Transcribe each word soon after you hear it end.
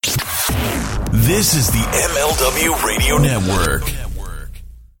This is the MLW Radio Network.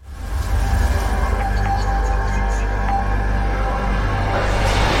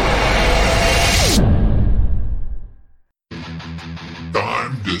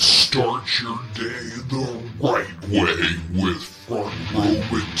 Time to start your day the right way with front row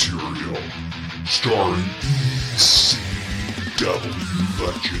material. Starring ECW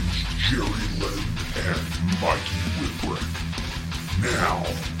legends Jerry Lynn and Mikey Whipwreck. Now,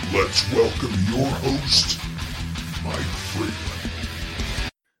 let's welcome your host, Mike Freeland.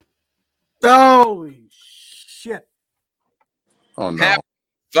 Holy shit. Oh, no. Happy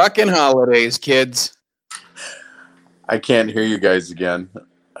fucking holidays, kids. I can't hear you guys again.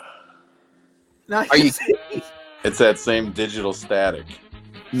 Now, Are you? It's that same digital static.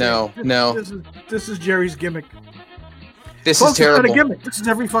 No. This is Jerry's gimmick. This Folks, is terrible. It's not a gimmick. This is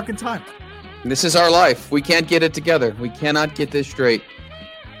every fucking time. This is our life. We can't get it together. We cannot get this straight.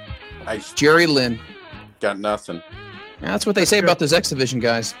 Jerry Lynn. Got nothing. That's what they say about those X Division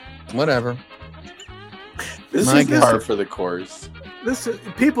guys. Whatever. This My is God. par for the course. This is,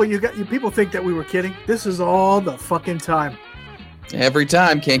 people think that we were kidding. This is all the fucking time. Every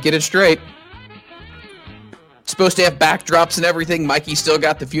time. Can't get it straight. Supposed to have backdrops and everything. Mikey still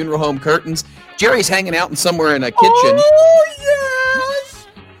got the funeral home curtains. Jerry's hanging out somewhere in a kitchen. Oh yes,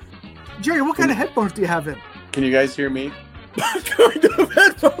 Jerry. What kind of headphones do you have in? Can you guys hear me? What kind of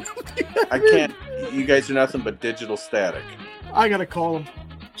headphones do you have I can't. You guys are nothing but digital static. I gotta call him.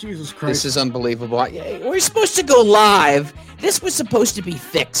 Jesus Christ. This is unbelievable. We're supposed to go live. This was supposed to be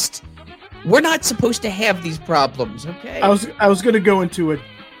fixed. We're not supposed to have these problems, okay? I was gonna go into it,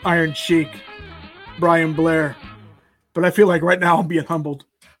 Iron Sheik, Brian Blair, but I feel like right now I'm being humbled.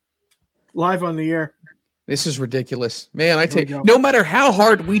 Live on the air. This is ridiculous. Man, I tell Here we you, go. no matter how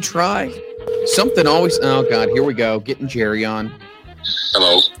hard we try, something always... Oh, God, here we go. Getting Jerry on.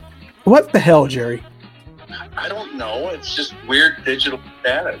 Hello. What the hell, Jerry? I don't know. It's just weird digital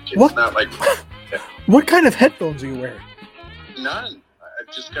static. It's What? not like What kind of headphones are you wearing? none.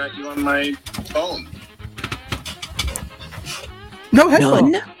 I've just got you on my phone. No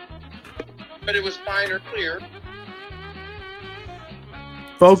headphones. But it was fine or clear.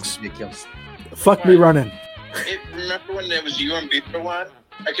 Folks, Ridiculous. fuck me running. Remember when it was you and Beeper one?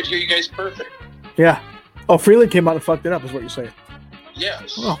 I could hear you guys perfect. Yeah. Oh, Freeland came out and fucked it up, is what you're saying.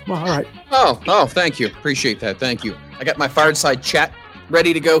 Yes. Oh, well, all right. Oh, thank you. Appreciate that. Thank you. I got my fireside chat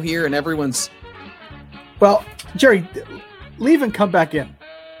ready to go here, and everyone's... Well, Jerry, leave and come back in.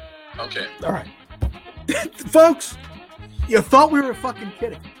 Okay. All right. Folks, you thought we were fucking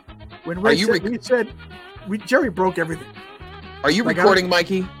kidding. When Are you we said Jerry broke everything. Are you Like, recording,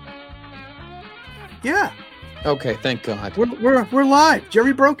 Mikey? Yeah. Okay, thank God. We're live.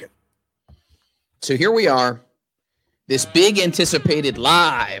 Jerry broke it. So here we are. This big anticipated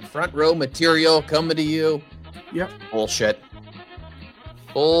live front row material coming to you. Yep. Bullshit.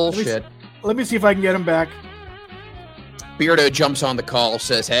 Let me see if I can get him back. Beardo jumps on the call,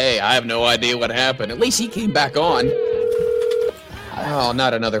 says, hey, I have no idea what happened. At least he came back on. Oh,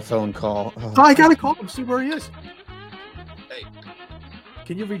 not another phone call. Oh. Oh, I gotta call him, see where he is. Hey.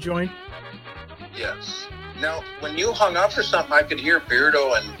 Can you rejoin? Yes. Now, when you hung up for something, I could hear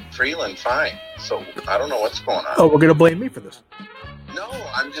Beardo and Freeland fine. So I don't know what's going on. Oh, we're gonna blame me for this. No,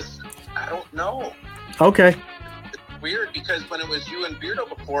 I don't know. Okay. It's weird because when it was you and Beardo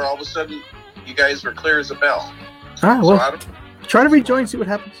before, all of a sudden you guys were clear as a bell. All right, So well, I don't. try to rejoin, see what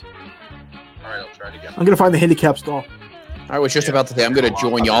happens. All right, I'll try it again. I'm gonna find the handicap stall. I was just about to say, I'm going to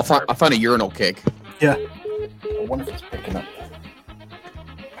join you. I'll find a urinal cake. Yeah. I wonder if it's picking up.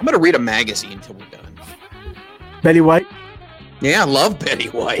 I'm going to read a magazine until we're done. Betty White. Yeah, I love Betty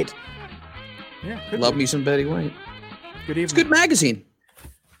White. Yeah. Love me some Betty White. Good evening. It's a good magazine.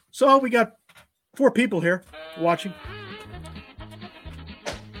 So we got 4 people here watching.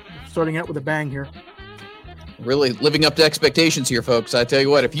 Starting out with a bang here. Really living up to expectations here, folks. I tell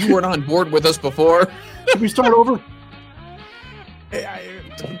you what, if you weren't on board with us before, Should we start over?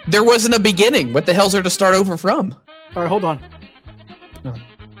 there wasn't a beginning. What the hell's there to start over from? All right, hold on.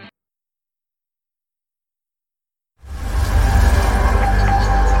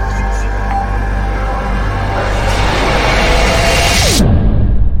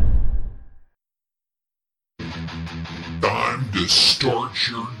 Time to start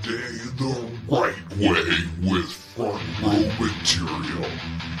your day the right way with front row material.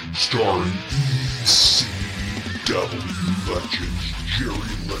 Starring ECW legends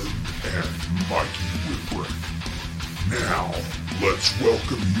Jerry Lynn and Mikey Whipwreck. Now, let's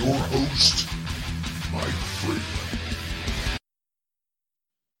welcome your host, Mike Freeland.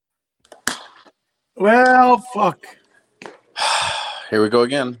 Well, fuck. Here we go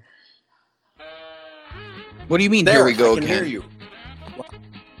again. What do you mean? There, Here we go I can again. hear you.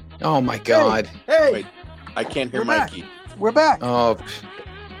 Oh my God. Hey, Wait, I can't hear We're back. Mikey. we're back. Oh,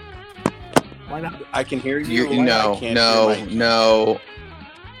 Why not? I can hear you. I no, can't no, hear Mikey. no.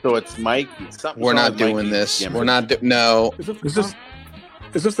 So it's Mikey. Something's We're wrong not with doing Mikey's this. gimmick. We're not. No.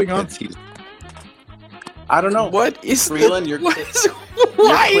 Is this thing on? I don't know. What is Freeland, you're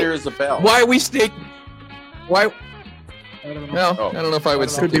why? clear as a bell. Why are we stake? Why? I don't know. No, Oh. I don't know if I would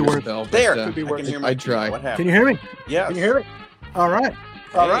Could say be worse. bell. But, There. Could be I worse. can hear I'd Mikey. try. What happened? Can you hear me? Yes. Can you hear me? All right.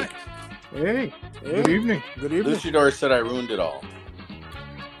 All Hey, right. Hey. Good evening. Good evening. Luchador said I ruined it all.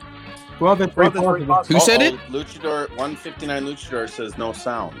 Well, that's very possible. Who said it? Luchador 159 Luchador says no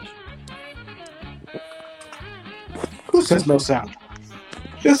sound. Who says no sound?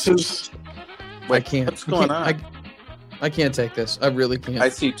 This is. I can't. What's going on? I can't take this. I really can't. I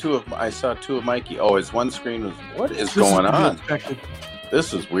saw two of Mikey. Oh, his one screen was. What is This going is to be on? expected.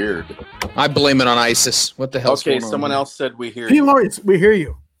 This is weird. I blame it on ISIS. What the hell's Okay, going on? someone else said we hear P. you. Lawrence, we hear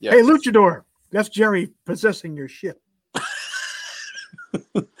you. Yes. Hey, Luchador. That's Jerry possessing your ship.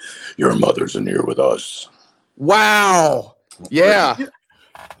 Your mother's in here with us. Wow. Yeah.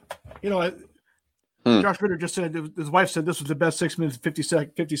 You know, Josh Ritter just said his wife said this was the best 6 minutes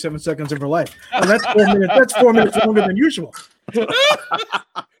 57 seconds of her life. And that's 4 minutes. That's 4 minutes longer than usual.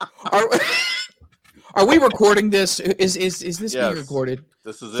 Are we recording this? Is this being Yes. recorded?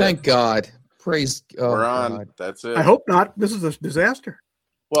 This is Thank it. God. Praise. Oh, We're on. God. That's it. I hope not. This is a disaster.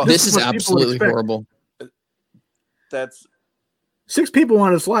 Well, This is is what people absolutely expect. horrible. that's 6 people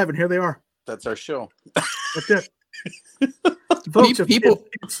on us live, and here they are. that's our show. That's it. Folks, People-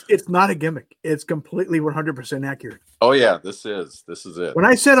 it's not a gimmick. It's completely 100% accurate. Oh yeah, this is it. When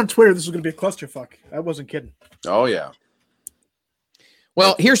I said on Twitter this was going to be a clusterfuck, I wasn't kidding. Oh yeah.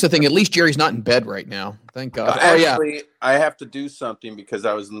 Well, here's the thing. At least Jerry's not in bed right now. Thank God. Oh, yeah. Actually, I have to do something because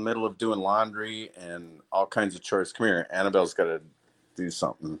I was in the middle of doing laundry and all kinds of chores. Come here, Annabelle's got to do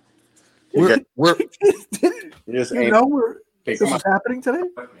something. We're You just You ain't- know, Okay, this come is happening today.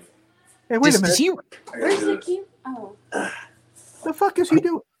 Hey, wait a does minute. he, I gotta Where's do this. Mickey? Oh. The fuck is he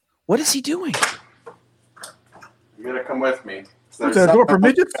doing? what is he doing? You gotta come with me. What's that, a door for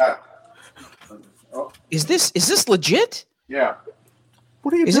midgets? Oh, Is this legit? yeah.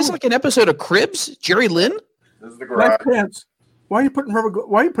 What are you Is doing? this like an episode of Cribs? Jerry Lynn? This is the Nice garage. pants. Why are you putting rubber?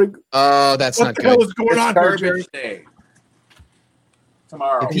 Why are you putting? Oh, that's What not the hell good. is going It's on here, Jerry? garbage day.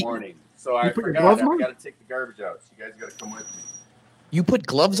 Tomorrow If he- morning. So I put your forgot. gloves I on? gotta take the garbage out. So you guys gotta come with me. You put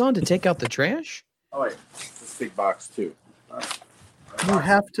gloves on to take out the trash? Oh wait, this big box too. You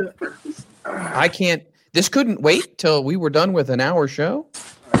have to. I can't. This couldn't wait till we were done with an hour show.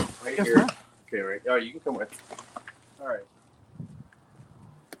 All right, right Guess here. not. Okay, right. Oh, you can come with. All right.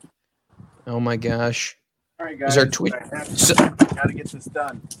 Oh my gosh. All right, guys. Is our tweet? I have to- So, gotta get this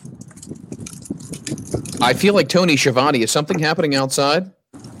done. I feel like Tony Schiavone. Is something happening outside?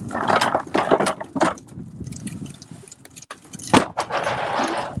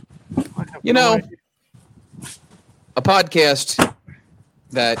 You know, a podcast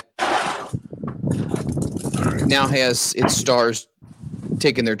that now has its stars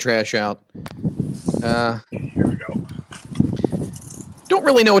taking their trash out. Here we go. Don't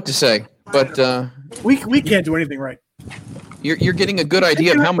really know what to say, but we can't do anything right. you're getting a good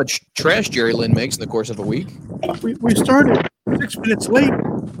idea of how much trash Jerry Lynn makes in the course of a week. We started 6 minutes late,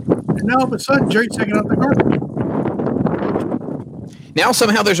 and now all of a sudden Jerry's taking out the garbage. Now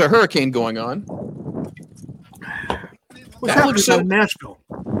somehow there's a hurricane going on. What's That happening looks so- in Nashville?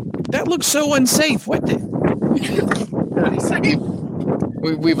 That looks so unsafe. What the?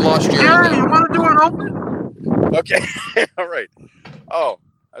 We've lost Jerry. Jerry, you Lynn. want to do an open? Okay. All right. Oh,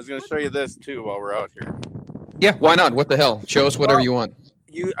 I was gonna show you this too while we're out here. Yeah, why not? What the hell? Show us whatever you want.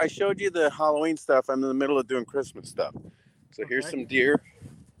 I showed you the Halloween stuff. I'm in the middle of doing Christmas stuff. So here's Okay. some deer.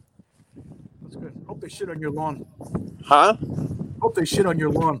 That's good. Hope they shit on your lawn. Huh? Hope they shit on your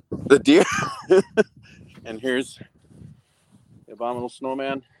lawn. The deer. And here's the abominable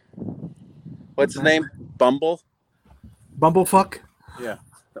snowman. What's his name? Bumble? Bumblefuck. Yeah.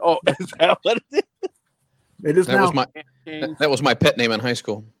 Oh, is that what it is? It is That now. was my that was my pet name in high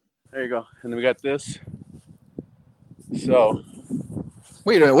school. There you go. And then we got this. So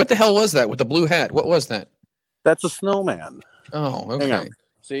Wait a minute, what the hell was that with the blue hat? What was that? that's a snowman. Oh, Hang okay. on.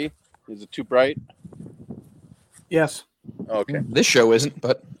 See? Is it too bright? Yes. Okay. This show isn't,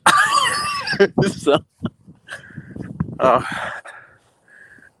 but So, I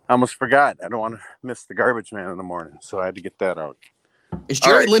almost forgot. I don't want to miss the garbage man in the morning, so I had to get that out. is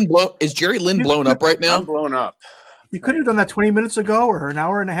Jerry All right. Lynn blown up right I'm now? blown up. You could have done that 20 minutes ago or an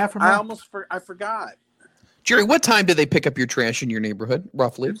hour and a half from now. I forgot. Jerry, what time do they pick up your trash in your neighborhood,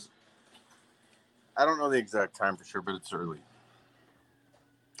 roughly? I don't know the exact time for sure, but it's early.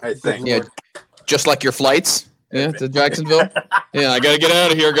 I think. Yeah, just like your flights. Yeah, to Jacksonville. Yeah, I got to get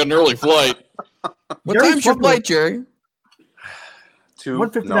out of here. Got an early flight. What time's your flight, Jerry?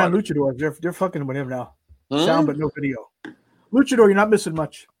 159 Luchador. They're fucking with him now. Sound but no video. Luchador, you're not missing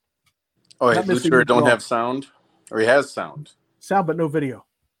much. Oh, wait, Luchador don't have sound? Or he has sound? Sound but no video.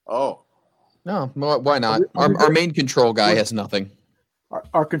 Oh. No, why not? Our main control guy has nothing.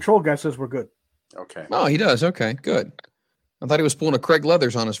 Our control guy says we're good. Okay. Oh, he does. Okay, good. I thought he was pulling a Craig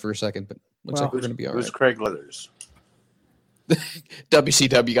Leathers on us for a second, but looks like we're going to be all right. Who's Craig Leathers?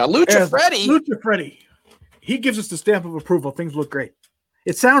 WCW got Lucha Freddy. Lucha Freddy. He gives us the stamp of approval. Things look great.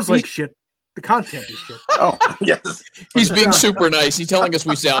 It sounds like shit. The content is shit. Oh, yes. He's being super nice. He's telling us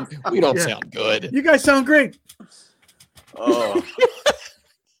we don't sound good. You guys sound great. Oh.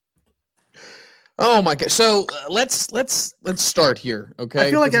 Oh my God. So let's start here. Okay.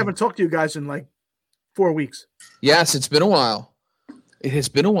 I feel like I haven't talked to you guys in like 4 weeks. Yes, it's been a while. It has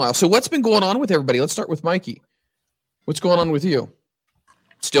been a while. So what's been going on with everybody? Let's start with Mikey. What's going on with you?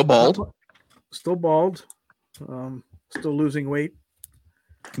 Still bald? Still bald. Still losing weight.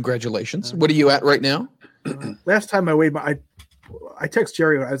 Congratulations. What are you at right now? Last time I weighed I text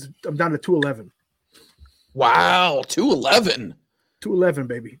Jerry. I'm down to 211. Wow, 211. 211,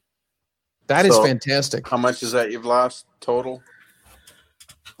 baby. That is fantastic. How much is that you've lost total?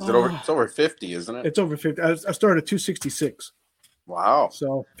 Is it over? It's over 50, isn't it? It's over 50. I started at 266. Wow.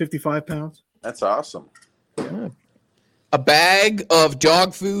 So 55 pounds. That's awesome. Yeah. A bag of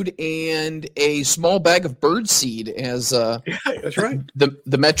dog food and a small bag of bird seed as yeah, that's right.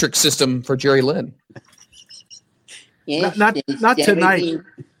 The metric system for Jerry Lynn. Yes, not tonight.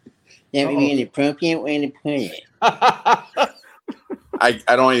 That would be an appropriate way to put it. I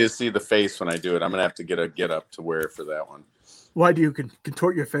don't want you to see the face when I do it. I'm gonna have to get up to wear for that one. Why do you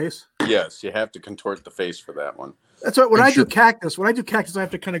contort your face? Yes, you have to contort the face for that one. That's right. When I do cactus, I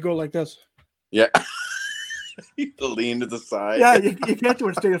have to kind of go like this. Yeah. You lean to the side. Yeah, you can't do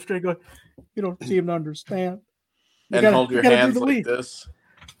it straight. Go. You don't seem to understand. And hold your hands like this.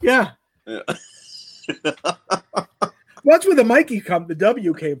 Yeah. That's where the Mikey the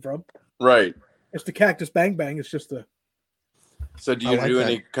W came from. Right. It's the cactus bang bang. It's just the. So do you do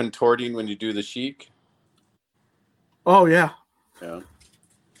any contorting when you do the chic? Oh yeah. Yeah.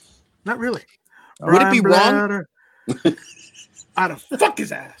 Not really. Would it be wrong? How to fuck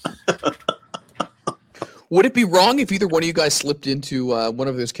his ass. Would it be wrong if either one of you guys slipped into one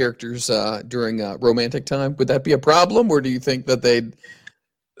of those characters during romantic time? Would that be a problem, or do you think that they'd?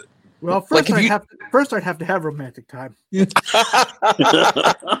 Well, first I'd have to have romantic time. That's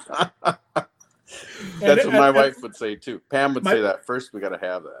what my wife would say too. Pam would say that first. We got to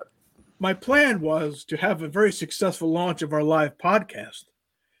have that. My plan was to have a very successful launch of our live podcast,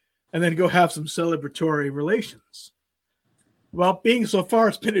 and then go have some celebratory relations. Well, being so far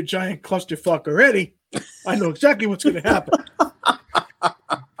it's been a giant clusterfuck already. I know exactly what's going to happen.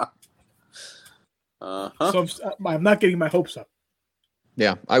 So I'm not getting my hopes up.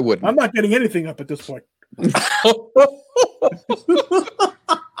 Yeah, I wouldn't. I'm not getting anything up at this point.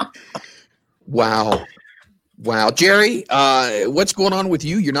 Wow. Jerry, what's going on with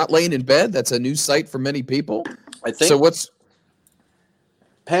you? You're not laying in bed? That's a new sight for many people. I think. So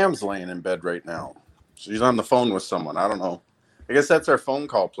Pam's laying in bed right now. She's on the phone with someone. I don't know. I guess that's our phone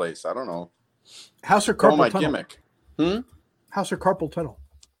call place. I don't know. How's her carpal tunnel? Gimmick. How's her carpal tunnel?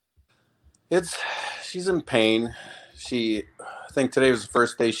 She's in pain. I think today was the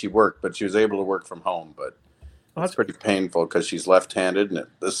first day she worked, but she was able to work from home. But it's pretty painful because she's left-handed, and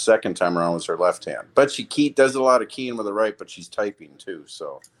the second time around was her left hand. But she does a lot of keying with the right, but she's typing too.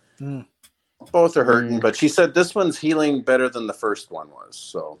 So both are hurting. But she said this one's healing better than the first one was.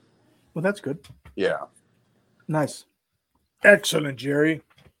 So, well, that's good. Yeah. Nice. Excellent, Jerry.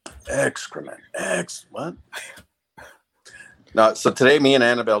 Excrement. What? No, so today me and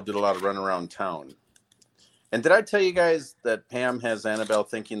Annabelle did a lot of run around town. And did I tell you guys that Pam has Annabelle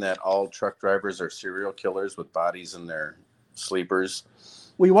thinking that all truck drivers are serial killers with bodies in their sleepers?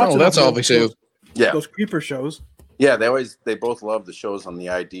 We watch that's obviously those creeper shows. Yeah, they both love the shows on the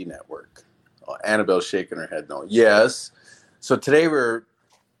ID network. Oh, Annabelle's shaking her head no. Yes. So today we're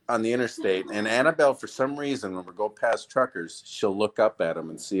on the interstate, and Annabelle, for some reason, when we go past truckers, she'll look up at them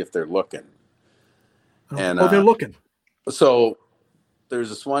and see if they're looking. They're looking. So there's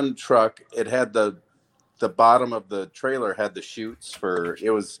this one truck. It had the bottom of the trailer had the chutes for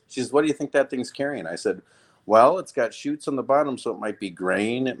it was. She says, "What do you think that thing's carrying?" I said, "Well, it's got chutes on the bottom, so it might be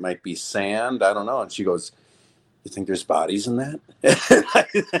grain, it might be sand. I don't know." And she goes, "You think there's bodies in that?"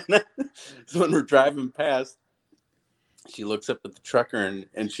 So when we're driving past, she looks up at the trucker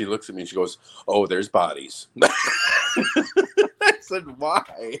and she looks at me and she goes, "Oh, there's bodies." I said,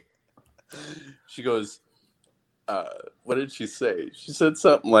 "Why?" She goes, what did she say? She said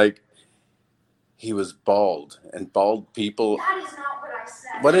something like, he was bald, and bald people. That is not what I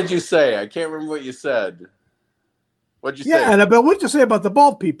said. What did you say? I can't remember what you said. What'd you say? Yeah, Annabelle, what did you say about the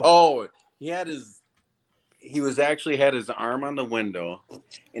bald people? Oh, he was actually had his arm on the window,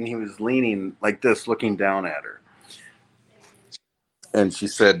 and he was leaning like this, looking down at her. And she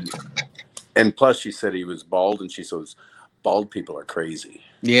said, and plus she said he was bald, and she says, bald people are crazy.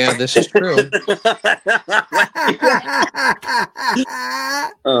 Yeah, this is true.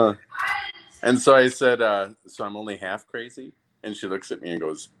 And so I said, so I'm only half crazy? And she looks at me and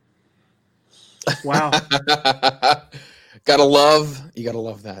goes, Wow. You gotta love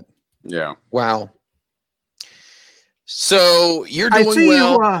that. yeah. Wow. So you're doing I see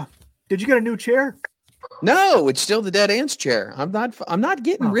well. Did you get a new chair? No, it's still the dead ants chair. I'm not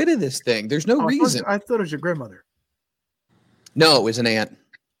getting rid of this thing. There's no reason. I thought it was your grandmother. No, it was an ant.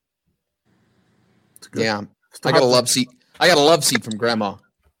 Yeah. I got a love seat. I got a love seat from grandma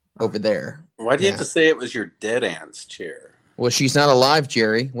over there. Why do you have to say it was your dead aunt's chair? Well, she's not alive,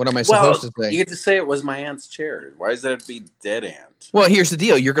 Jerry. What am I supposed to say? You get to say it was my aunt's chair. Why does that have to be dead aunt? Well, here's the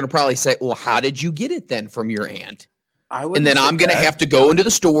deal. You're going to probably say, well, how did you get it then from your aunt? And then I'm going to have to go into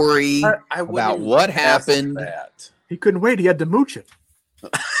the story about what happened. He couldn't wait. He had to mooch it.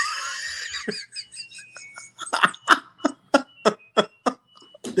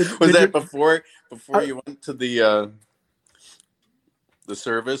 Was that before you went to the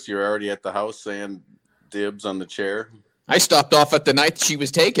service? You're already at the house saying dibs on the chair? I stopped off at the night she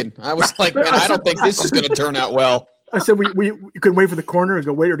was taken. I was like, man, I don't think this is going to turn out well. I said we couldn't wait for the corner and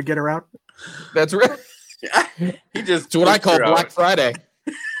go wait her to get her out. That's right. It's what I call Black Friday.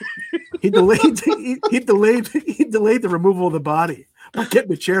 He delayed the removal of the body by getting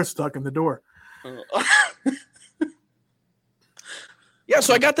the chair stuck in the door. Yeah,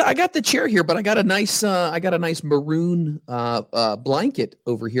 so I got the chair here, but I got a nice maroon blanket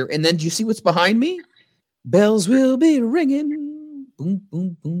over here. And then do you see what's behind me? Bells will be ringing, boom,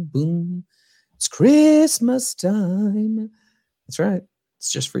 boom, boom, boom. It's Christmas time. That's right.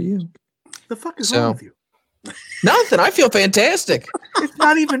 It's just for you. The fuck is wrong with you? Nothing. I feel fantastic. It's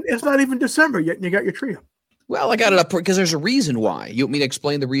not even December yet, and you got your tree up. Well, I got it up because there's a reason why. You want me to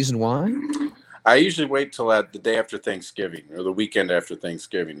explain the reason why? I usually wait till the day after Thanksgiving or the weekend after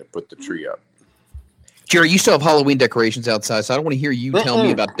Thanksgiving to put the tree up. Jerry, you still have Halloween decorations outside, so I don't want to hear you tell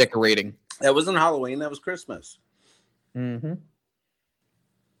me about decorating. That wasn't Halloween. That was Christmas. Mm-hmm.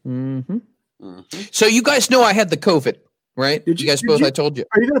 Mm-hmm. Mm-hmm. So you guys know I had the COVID, right? Did you guys both? I told you.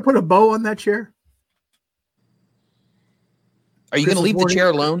 Are you going to put a bow on that chair? Are you going to leave the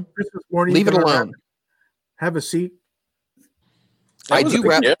chair alone? Leave it alone. Have a seat. I do.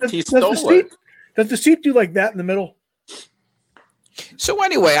 He stole it. Does the seat do like that in the middle? So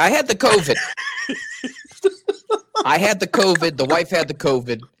anyway, I had the COVID. The wife had the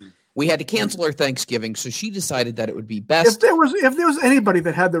COVID. We had to cancel our Thanksgiving, so she decided that it would be best. If there was anybody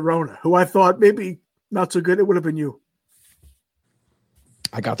that had the Rona, who I thought maybe not so good, it would have been you.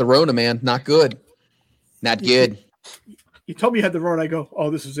 I got the Rona, man. Not good. Not good. You told me you had the Rona. I go, oh,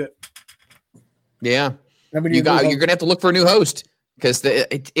 this is it. Yeah. You're gonna have to look for a new host because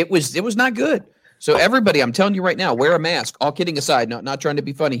it was not good. So everybody, I'm telling you right now, wear a mask. All kidding aside, not trying to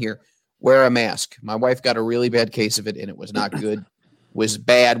be funny here. Wear a mask. My wife got a really bad case of it, and it was not good. It was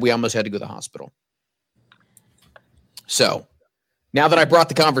bad. We almost had to go to the hospital. So now that I brought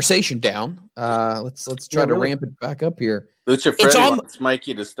the conversation down, let's try to ramp it back up here. Lucha Freddy wants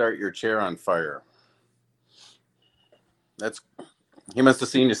Mikey to start your chair on fire. He must have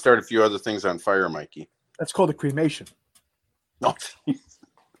seen you start a few other things on fire, Mikey. That's called a cremation. Oh,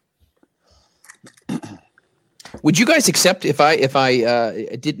 would you guys accept if I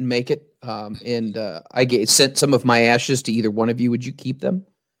didn't make it and I sent some of my ashes to either one of you? Would you keep them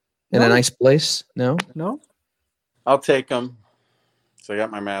in a nice place? No. I'll take them. So I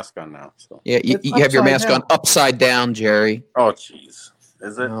got my mask on now. So yeah, you have your mask on upside down, Jerry. Oh, jeez,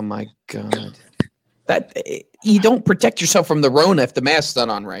 is it? Oh my God, that you don't protect yourself from the Rona if the mask's not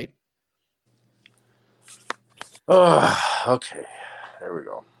on right. Oh, okay. There we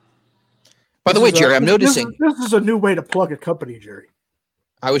go. By the way, Jerry, I'm noticing this is a new way to plug a company, Jerry.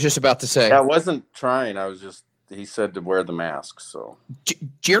 I was just about to say. I wasn't trying. He said to wear the mask. So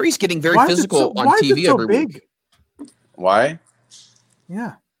Jerry's getting very physical on TV every week. Why?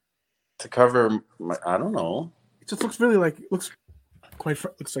 Yeah. To cover I don't know. It just looks really looks like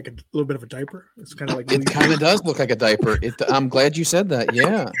a little bit of a diaper. It's kind of like it kind of does look like a diaper. I'm glad you said that.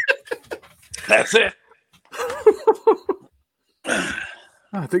 Yeah. That's it.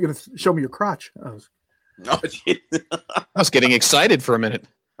 I think you're going to show me your crotch. No, gee. I was getting excited for a minute.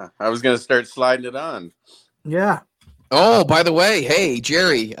 I was going to start sliding it on. Yeah. Oh, by the way, hey,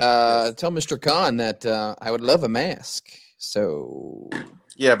 Jerry, tell Mr. Khan that I would love a mask. So.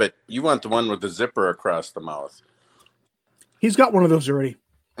 Yeah, but you want the one with the zipper across the mouth. He's got one of those already.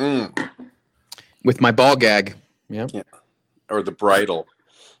 With my ball gag. Yeah. Or the bridle.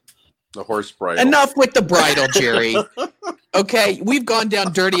 The horse bridle. Enough with the bridle, Jerry. Okay, we've gone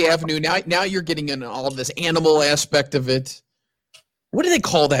down Dirty Avenue. Now you're getting into all of this animal aspect of it. What do they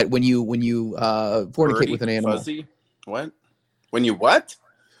call that when you fornicate Birdie, with an animal? Fuzzy? What? When you what?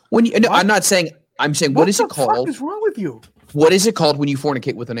 When you? No, I'm not saying. I'm saying. What is it called? What is wrong with you? What is it called when you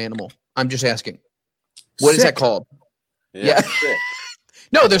fornicate with an animal? I'm just asking. What is that called? Yeah.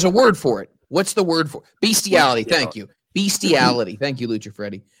 No, there's a word for it. What's the word for it? Bestiality? Thank you. Bestiality. Thank you, Lucha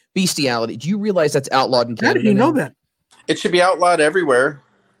Freddy. Bestiality. Do you realize that's outlawed in Canada? How did you know that? It should be outlawed everywhere.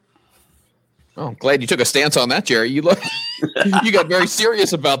 Oh, I'm glad you took a stance on that, Jerry. You got very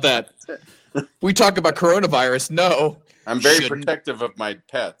serious about that. We talk about coronavirus. No. I'm very protective of my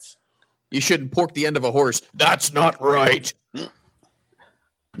pets. You shouldn't pork the end of a horse. That's not right.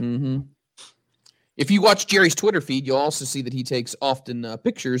 Mm-hmm. If you watch Jerry's Twitter feed, you'll also see that he takes often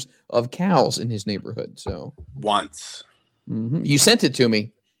pictures of cows in his neighborhood. So once. Mm-hmm. You sent it to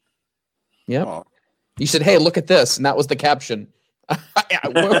me. Yep. Oh. You said, hey, look at this. And that was the caption.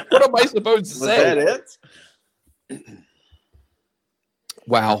 What am I supposed to say? Was that it?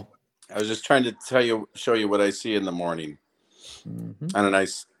 Wow. I was just trying to show you what I see in the morning on a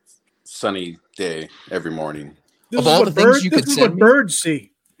nice sunny day every morning. Of all the things you could send me? This is what birds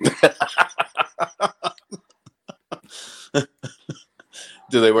see.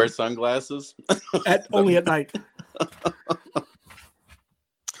 Do they wear sunglasses? Only at night.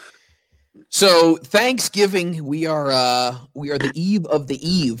 So Thanksgiving, we are the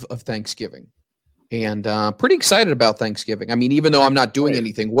eve of Thanksgiving, and pretty excited about Thanksgiving. I mean, even though I'm not doing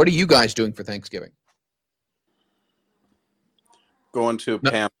anything, what are you guys doing for Thanksgiving? Going to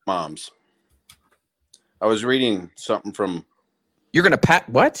Pam's mom's. I was reading something from. You're gonna pat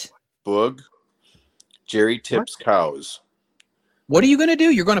what? Boog. Jerry tips cows. What are you gonna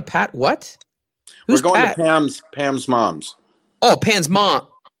do? You're gonna pat what? We're going to Pam's mom's. Oh, Pan's mom.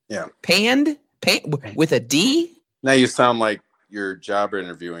 Yeah. Pan with a D? Now you sound like your job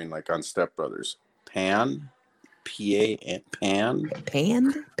interviewing like on Step Brothers. Pan? Pan?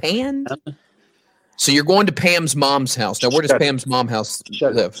 Pan? So you're going to Pam's mom's house. Now, where does Pam's mom house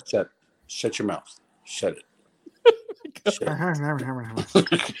live? Shut your mouth. Shut it.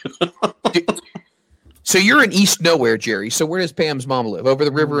 So you're in East Nowhere, Jerry. So where does Pam's mom live? Over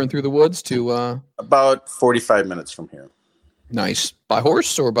the river and through the woods to... About 45 minutes from here. Nice. By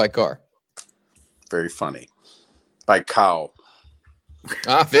horse or by car? Very funny. By cow.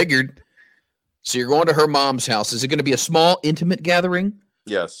 I figured. So you're going to her mom's house. Is it going to be a small, intimate gathering?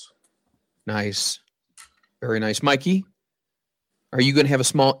 Yes. Nice. Very nice. Mikey, are you going to have a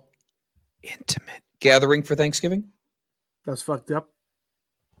small, intimate gathering for Thanksgiving? That's fucked up.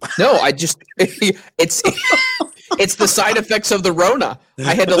 No, it's the side effects of the Rona.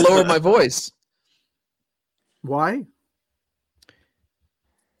 I had to lower my voice. Why?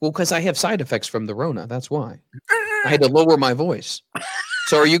 Well, because I have side effects from the Rona. That's why. I had to lower my voice.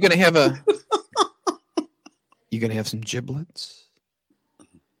 So are you going to have you going to have some giblets?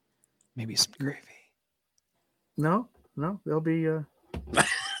 Maybe some gravy? No, there'll be no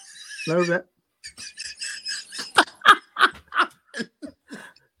that.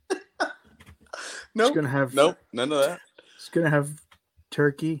 Nope. It's gonna have none of that. It's gonna have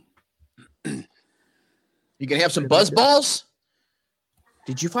turkey. You gonna have some buzz balls?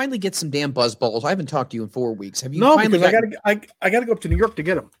 Did you finally get some damn buzz balls? I haven't talked to you in 4 weeks. Have you? No, finally because I gotta go up to New York to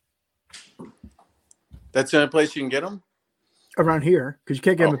get them. That's the only place you can get them around here because you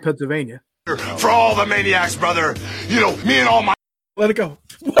can't get them in Pennsylvania. For all the maniacs, brother, me and all my. Let it go.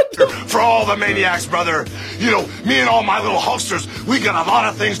 For all the maniacs, brother, me and all my little Hulksters, we got a lot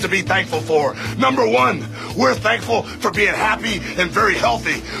of things to be thankful for. Number one, we're thankful for being happy and very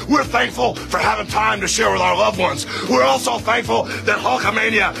healthy. We're thankful for having time to share with our loved ones. We're also thankful that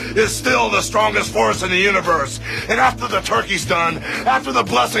Hulkamania is still the strongest force in the universe. And after the turkey's done, after the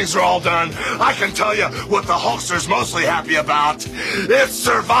blessings are all done, I can tell you what the Hulkster's mostly happy about. It's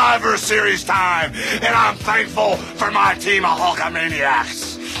Survivor Series time, and I'm thankful for my team of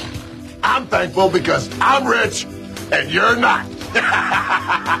Hulkamaniacs. I'm thankful because I'm rich and you're not.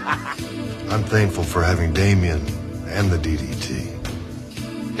 I'm thankful for having Damien and the DDT.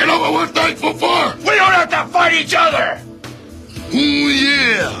 You know what we're thankful for? We don't have to fight each other. Oh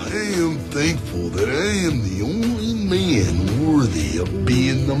yeah, I am thankful that I am the only man worthy of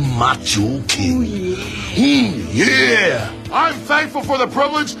being the Macho King. Yeah! I'm thankful for the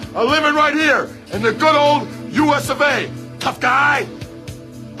privilege of living right here in the good old US of A. Tough guy.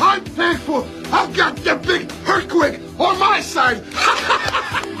 I'm thankful I've got the big earthquake on my side.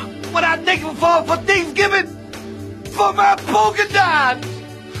 What I'm thankful for Thanksgiving? For my polka dots.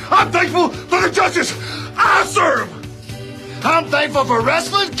 I'm thankful for the judges I serve. I'm thankful for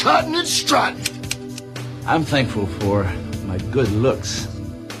wrestling, cutting, and strutting. I'm thankful for my good looks.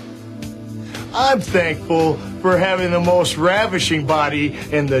 I'm thankful for having the most ravishing body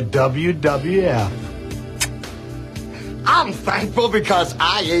in the WWF. I'm thankful because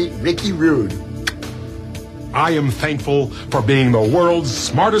I ate Mickey Rooney. I am thankful for being the world's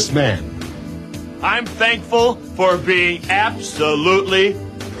smartest man. I'm thankful for being absolutely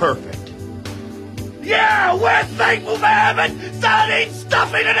perfect. Yeah, we're thankful for having sardine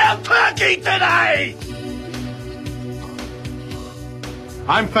stuffing and our turkey tonight.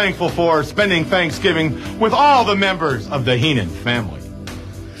 I'm thankful for spending Thanksgiving with all the members of the Heenan family.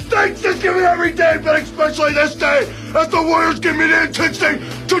 Thanksgiving every day, but especially this day, as the Warriors give me the intensity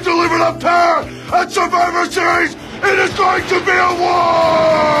to deliver the power at Survivor Series. It is going to be a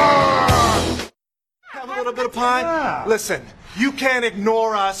war! Have a little bit of pie? Listen, you can't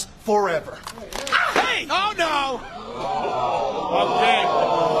ignore us forever. Hey! Oh, no!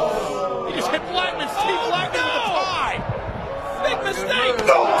 Okay. He just hit Blackman, Steve Blackman with the pie. Big mistake.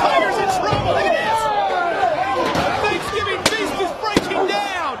 Tiger's in trouble. Look at this. The Thanksgiving feast is breaking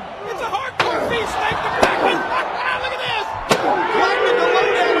down. It's a hardcore feast thanks to Blackman. Look at this. Blackman the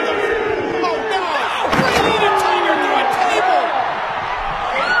lowdown with a... Oh, no. He needed Tiger through a table.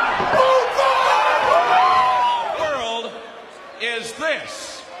 What world is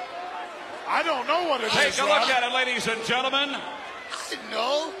this? I don't know what it is. Take a look at it, ladies and gentlemen.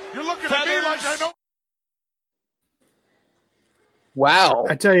 No, you're looking at me like I know. Wow.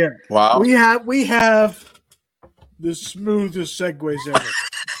 I tell you, Wow. we have the smoothest segues ever.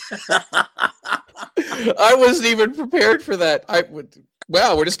 I wasn't even prepared for that.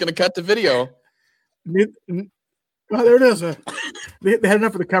 Wow, we're just going to cut the video. Well, there it is. They had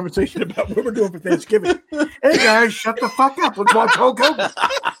enough of the conversation about what we're doing for Thanksgiving. Hey, guys, shut the fuck up. Let's watch Hulk Hogan.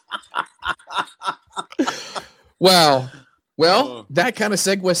 Wow. Well, that kind of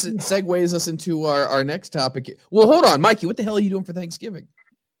segues us into our next topic. Well, hold on, Mikey. What the hell are you doing for Thanksgiving?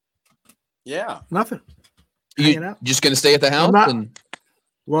 Yeah. Nothing. You just going to stay at the house?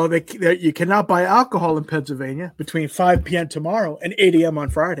 Well, you cannot buy alcohol in Pennsylvania between 5 p.m. tomorrow and 8 a.m. on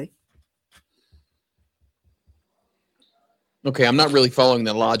Friday. Okay, I'm not really following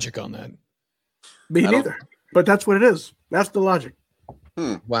the logic on that. Me neither. But that's what it is. That's the logic.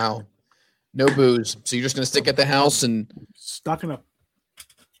 Wow. No booze. So you're just going to stick at the house and... Stocking up.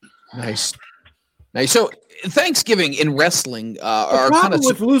 Nice. So Thanksgiving in wrestling the problem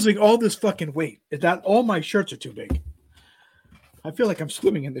with losing all this fucking weight is that all my shirts are too big. I feel like I'm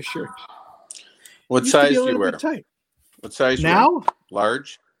swimming in this shirt. What size do you wear? Tight. What size now?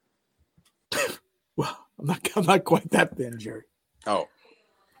 Large? Well, I'm not quite that thin, Jerry. Oh.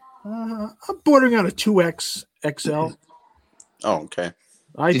 I'm bordering on a 2X XL. Oh, okay.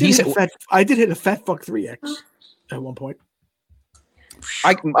 I did hit a fat fuck 3X at one point.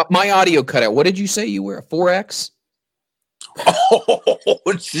 My audio cut out. What did you say you were? A 4X? Oh,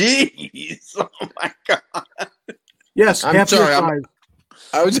 jeez. Oh, my God. Yes, I'm sorry.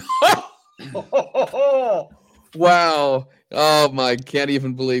 I was... Wow. Oh, my. Can't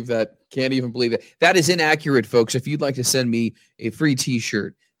even believe that. That is inaccurate, folks. If you'd like to send me a free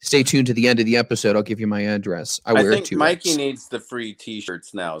T-shirt, stay tuned to the end of the episode. I'll give you my address. I think Mikey needs the free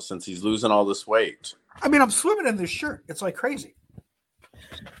T-shirts now since he's losing all this weight. I mean, I'm swimming in this shirt. It's like crazy.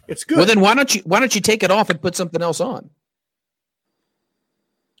 It's good. Well, then why don't you take it off and put something else on?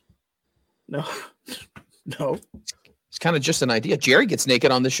 No. It's kind of just an idea. Jerry gets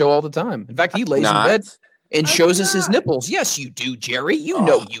naked on the show all the time. In fact, he lays in bed and shows us his nipples. Yes, you do, Jerry. You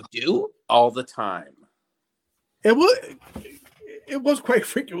know you do. All the time. It was quite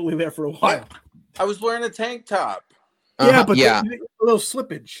frequently there for a while. I was wearing a tank top. Yeah, but a little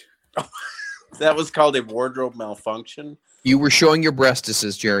slippage. That was called a wardrobe malfunction. You were showing your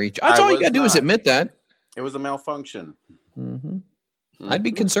breastises, Jerry. That's all you got to do is admit that. It was a malfunction. Mm-hmm. I'd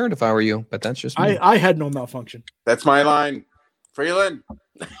be concerned if I were you, but that's just me. I had no malfunction. That's my line. Freeland.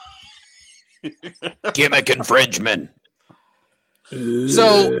 Gimmick infringement.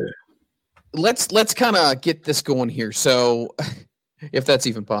 So let's kind of get this going here. So if that's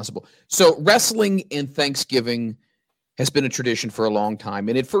even possible. So wrestling and Thanksgiving has been a tradition for a long time.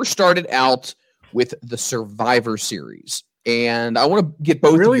 And it first started out with the Survivor Series. And I want to get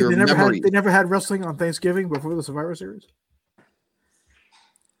both of your memories. They never had wrestling on Thanksgiving before the Survivor Series?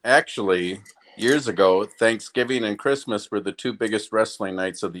 Actually, years ago, Thanksgiving and Christmas were the two biggest wrestling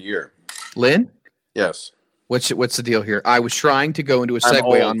nights of the year. Lynn? Yes. What's the deal here? I was trying to go into a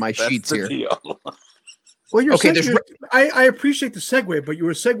segue on my sheets here. Well, you're okay. I appreciate the segue, but you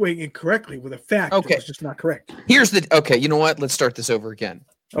were segueing incorrectly with a fact. Okay, it's just not correct. Okay. You know what? Let's start this over again.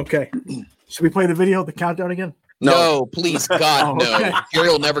 Okay. Should we play the video, the countdown again? No, please, God, no. Okay. Jerry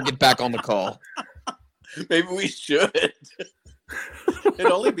will never get back on the call. Maybe we should.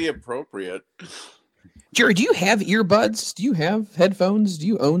 It'd only be appropriate. Jerry, do you have earbuds? Do you have headphones? Do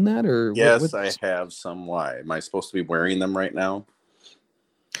you own that? Or yes, I have some. Why? Am I supposed to be wearing them right now?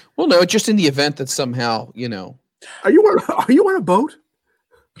 Well, no, just in the event that somehow, you know. Are you on a boat?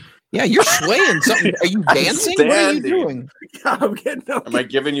 Yeah, you're swaying something. Are you dancing? What are you doing? God, am I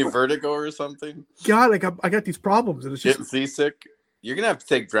giving you vertigo or something? God, I got these problems. And it's getting seasick. You're gonna have to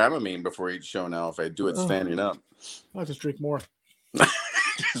take Dramamine before each show now. If I do it standing up, I'll just drink more.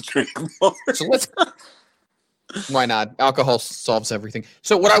 Just drink more. So let's. Why not? Alcohol solves everything.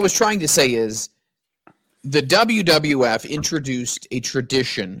 So what I was trying to say is, the WWF introduced a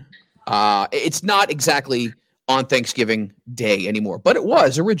tradition. It's not exactly on Thanksgiving Day anymore, but it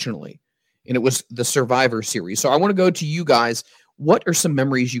was originally, and it was the Survivor Series. So I want to go to you guys. What are some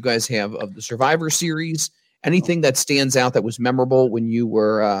memories you guys have of the Survivor Series? Anything that stands out that was memorable when you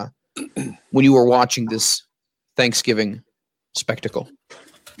were watching this Thanksgiving spectacle?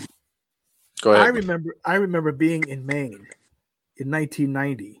 Go ahead. I remember being in Maine in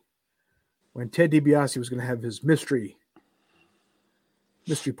 1990 when Ted DiBiase was going to have his mystery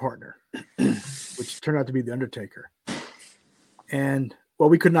partner, which turned out to be the Undertaker. And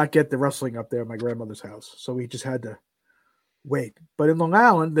we could not get the wrestling up there at my grandmother's house, so we just had to wait. But in Long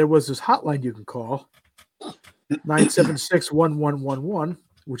Island, there was this hotline you can call, 976-1111,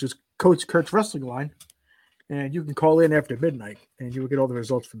 which is Coach Kurt's wrestling line, and you can call in after midnight, and you will get all the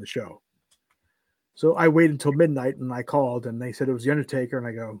results from the show. So I waited until midnight, and I called, and they said it was the Undertaker, and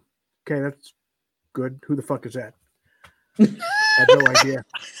I go, okay, that's good. Who the fuck is that? I had no idea.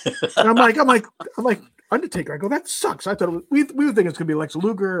 And I'm like, Undertaker. I go, that sucks. I thought we were thinking it's gonna be Lex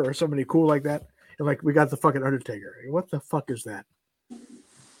Luger or somebody cool like that. And like, we got the fucking Undertaker. What the fuck is that?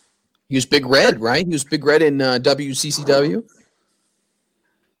 He was Big Red, right? He was Big Red in WCCW.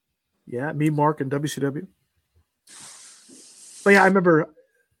 Yeah, me, Mark, and WCW. But yeah, I remember.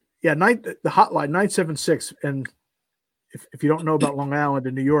 Yeah, the hotline 976, and if you don't know about Long Island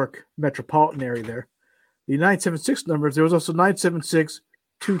and New York metropolitan area, there, the 976 numbers. There was also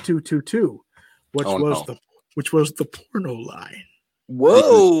 976-2222, which was the porno line.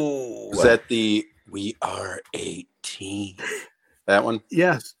 Whoa! Was that the "We Are 18"? That one?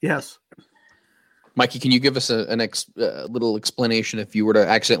 Yes. Mikey, can you give us a little explanation if you were to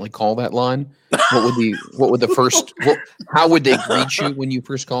accidentally call that line? How would they greet you when you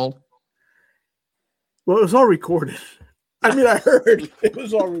first called? Well, it was all recorded. I mean, I heard it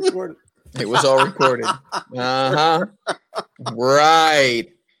was all recorded. It was all recorded. Uh-huh. Right.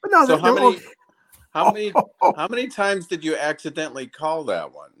 But no, so how many times did you accidentally call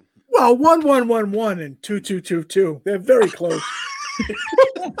that one? Well, 1111 and 2222. They're very close.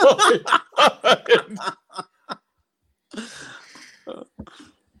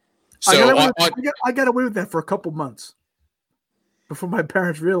 So I got away with that for a couple months before my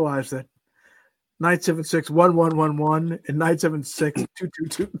parents realized that 976-1111 and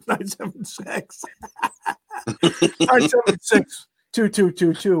 976-222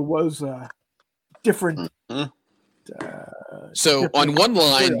 976-2222 was different. So on one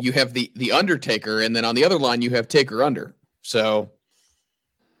line you have the Undertaker, and then on the other line you have Taker Under. So,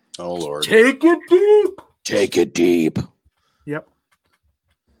 oh Lord, take it deep. Take it deep. Yep.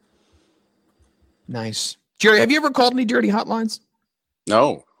 Nice. Jerry, have you ever called any dirty hotlines?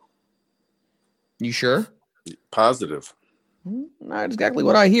 No. You sure? Positive. Not exactly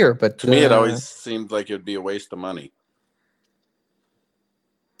what I hear, but to me it always seemed like it would be a waste of money.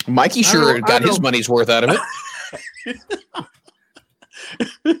 Mikey sure got his money's worth out of it.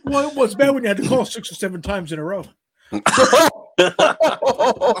 Well, it was bad when you had to call 6 or 7 times in a row.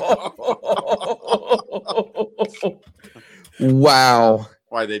 Wow.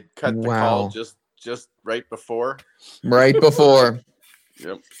 Why they'd cut the call just right before? Right before.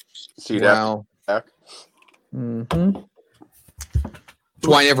 Yep. See that back. Mm-hmm. That's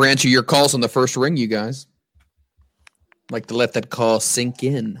why I never answer your calls on the first ring, you guys. Like to let that call sink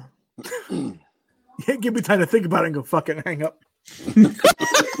in. Yeah, give me time to think about it and go fucking hang up.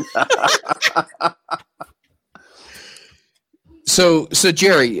 So So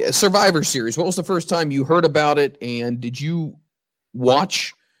Jerry, Survivor Series. What was the first time you heard about it, and did you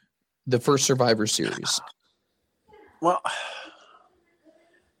watch the first Survivor Series? Well,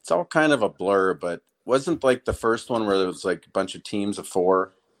 it's all kind of a blur, but wasn't like the first one where there was like a bunch of teams of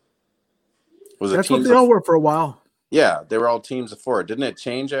 4? Was it That's what teams they all were for a while. Yeah, they were all teams of 4. Didn't it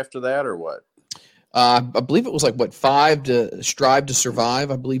change after that, or what? I believe it was like 5 to Strive to Survive.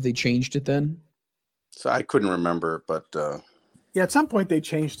 I believe they changed it then. So I couldn't remember, but yeah, at some point they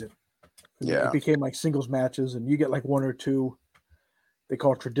changed it. Yeah, it became like singles matches, and you get like 1 or 2. They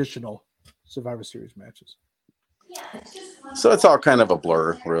call traditional Survivor Series matches. So it's all kind of a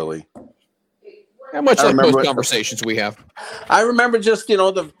blur, really. How much like most conversations we have. I remember just,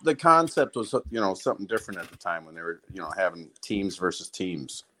 the concept was, something different at the time when they were, having teams versus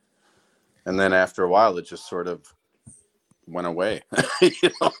teams. And then after a while, it just sort of went away.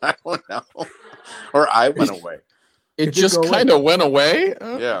 I don't know. Or I went away. It just kind of went away?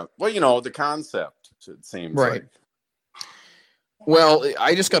 Yeah. Well, the concept, it seems like. Well,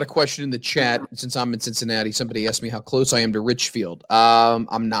 I just got a question in the chat. Since I'm in Cincinnati, somebody asked me how close I am to Richfield.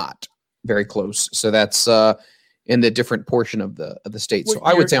 I'm not very close. So that's in the different portion of the state. So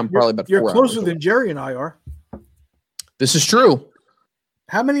I would say I'm probably about 4 hours. You're closer than Jerry and I are. This is true.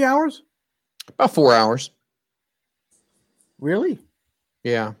 How many hours? About 4 hours. Really?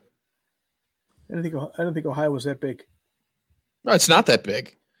 Yeah. I don't think Ohio was that big. No, it's not that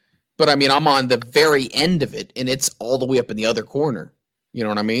big. But I mean, I'm on the very end of it, and it's all the way up in the other corner. You know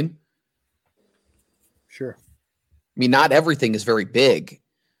what I mean? Sure. I mean, not everything is very big.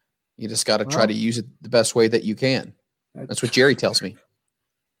 You just got to try to use it the best way that you can. That's what Jerry tells me.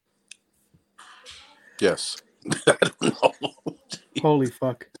 Yes. I don't know. Holy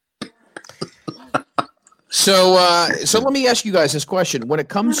fuck. So let me ask you guys this question. When it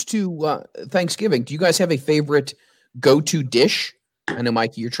comes to Thanksgiving, do you guys have a favorite go-to dish? I know,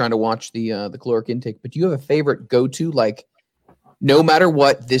 Mikey, you're trying to watch the caloric intake, but do you have a favorite go-to? Like, no matter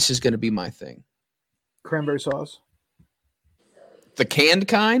what, this is going to be my thing. Cranberry sauce. The canned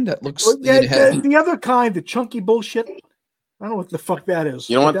kind that looks. The other kind, the chunky bullshit. I don't know what the fuck that is.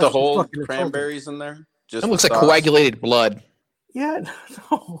 You don't want the whole cranberries in there? Just looks like coagulated blood. Yeah,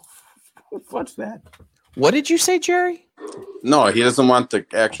 no. What's that? What did you say, Jerry? No, he doesn't want the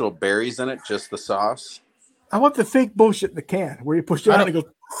actual berries in it, just the sauce. I want the fake bullshit in the can where you push it out and go.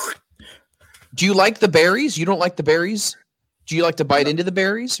 Do you like the berries? You don't like the berries? Do you like to bite into the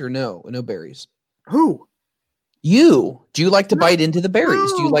berries or no? No berries. Who? You. Do you like to bite into the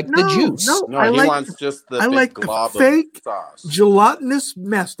berries? Do you like the juice? No, he wants just the big glob the fake of sauce. Gelatinous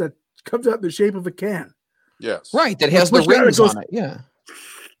mess that comes out in the shape of a can. Yes. Right, that has the rings on it. Yeah.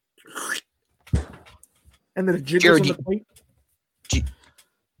 And then it jiggles on the plate.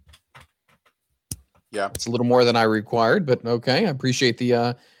 Yeah. It's a little more than I required, but okay. I appreciate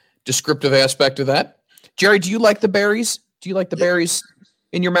the descriptive aspect of that. Jerry, do you like the berries? Do you like the berries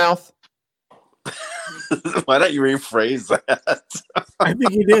in your mouth? Why don't you rephrase that? I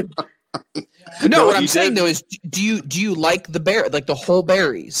think you did. No, what I'm saying though is, do you like the bear, like the whole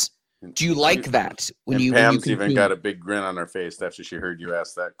berries? Do you like that when you? Pam's even got a big grin on her face after she heard you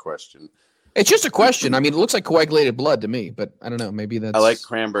ask that question. It's just a question. I mean, it looks like coagulated blood to me, but I don't know. Maybe that's. I like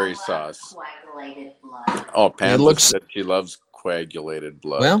cranberry sauce. Coagulated blood. Oh, Pam said she loves coagulated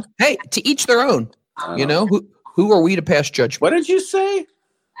blood. Well, hey, to each their own. You know, who are we to pass judgment? What did you say?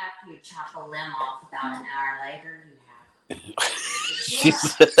 After you chop a limb off, about an hour later, you have. She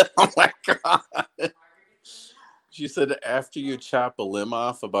said, "Oh my god." She said, "After you chop a limb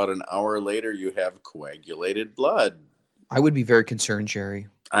off, about an hour later, you have coagulated blood." I would be very concerned, Jerry.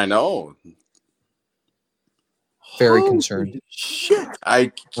 I know. Very concerned. Shit.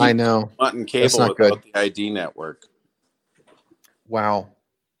 I know. Wanting cable without good. the ID network. Wow.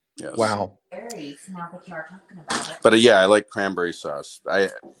 Yes. Wow. But yeah, I like cranberry sauce.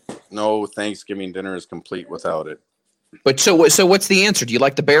 No Thanksgiving dinner is complete without it. But so what's the answer? Do you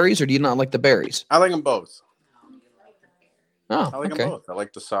like the berries or do you not like the berries? I like them both. Oh, I like them both. I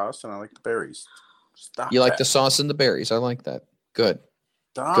like the sauce and I like the berries. Stop. You like the sauce and the berries. I like that. Good.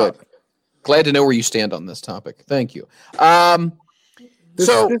 Stop. Good. Glad to know where you stand on this topic. Thank you. This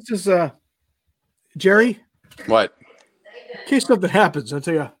is Jerry. What? In case something happens, I'll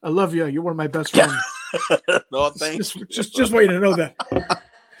tell you, I love you. You're one of my best friends. No, thanks. Just want you to know that.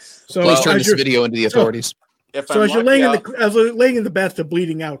 So please turn this video into the authorities. As you're laying in the bathtub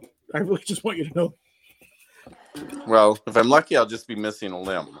bleeding out, I really just want you to know. Well, if I'm lucky, I'll just be missing a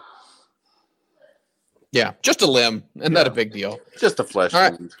limb. Yeah, just a limb, and not a big deal. Just a flesh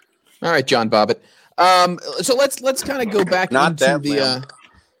wound. All right, John Bobbitt. So let's kind of go back into the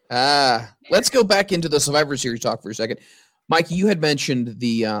let's go back into the Survivor Series talk for a second. Mikey, you had mentioned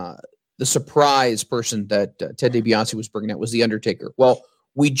the surprise person that Ted DiBiase was bringing out was the Undertaker. Well,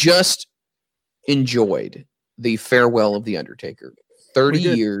 we just enjoyed the farewell of the Undertaker. 30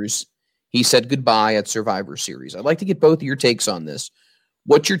 years. He said goodbye at Survivor Series. I'd like to get both of your takes on this.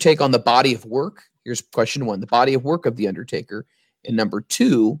 What's your take on the body of work? Here's question 1, the body of work of the Undertaker. And number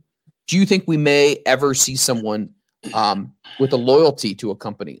 2, do you think we may ever see someone with a loyalty to a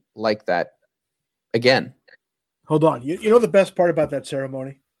company like that again? Hold on. You know the best part about that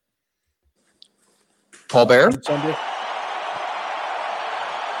ceremony? Paul Bearer? Sunday?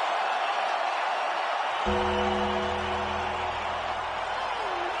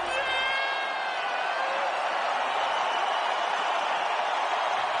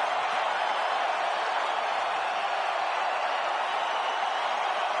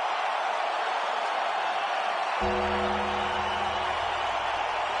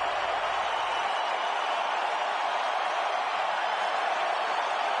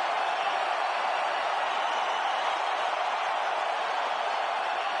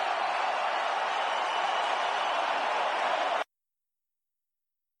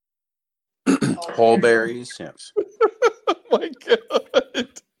 Wholeberries, yes. Oh my God.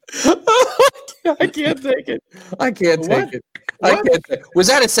 I can't take it. I can't take it. I can't take it. Was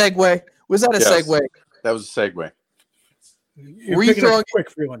that a segue? Was that a segue? That was a segue. Were you throwing quick,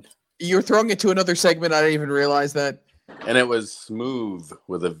 Freeland? You were throwing it to another segment. I didn't even realize that. And it was smooth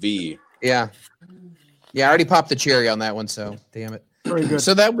with a V. Yeah. Yeah, I already popped the cherry on that one, so damn it. Very good.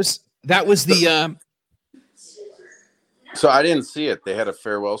 So that was the So I didn't see it. They had a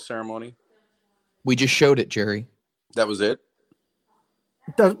farewell ceremony. We just showed it, Jerry. That was it?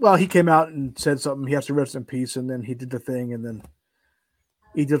 Well, he came out and said something. He has to rest in peace, and then he did the thing, and then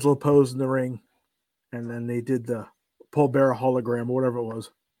he did a little pose in the ring, and then they did the Paul Bearer hologram or whatever it was,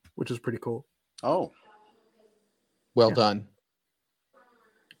 which is pretty cool. Oh. Well done.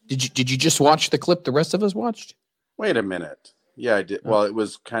 Did you just watch the clip the rest of us watched? Wait a minute. Yeah, I did. Well, it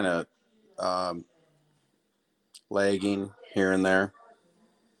was kind of lagging here and there.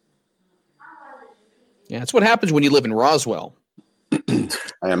 Yeah, that's what happens when you live in Roswell. I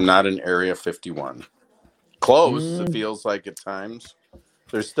am not in Area 51. Close, it feels like at times.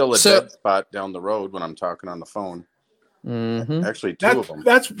 There's still a dead spot down the road when I'm talking on the phone. Mm-hmm. Actually, two of them.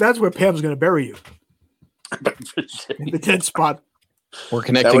 That's where Pam's going to bury you. The dead spot. We're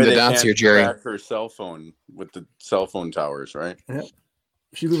connecting the dots here, Jerry. Track her cell phone with the cell phone towers, right? Yeah.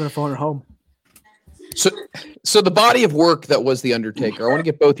 She's leaving her phone at home. So the body of work that was the Undertaker. I want to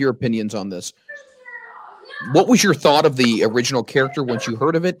get both your opinions on this. What was your thought of the original character once you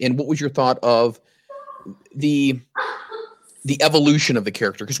heard of it, and what was your thought of the evolution of the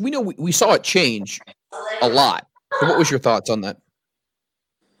character? Because we know we saw it change a lot. So what was your thoughts on that?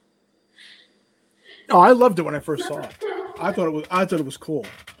 Oh, I loved it when I first saw it. I thought it was cool.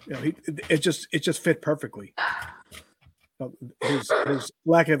 You know, it just fit perfectly. His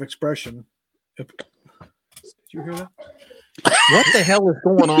lack of expression. Did you hear that? What the hell is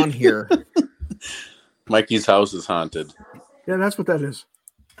going on here? Mikey's house is haunted. Yeah, that's what that is.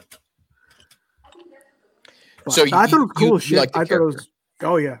 So I thought it was cool as shit. I thought it was.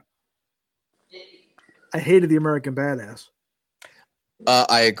 Oh yeah. I hated the American Badass.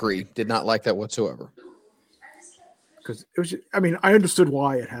 I agree. Did not like that whatsoever. Because it was. I mean, I understood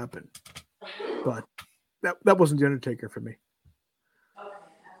why it happened, but that wasn't the Undertaker for me.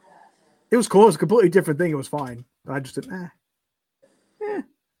 It was cool. It was a completely different thing. It was fine, but I just didn't.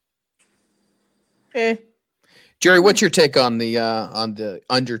 Jerry, what's your take on the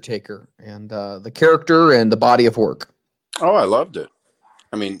Undertaker and the character and the body of work? Oh, I loved it.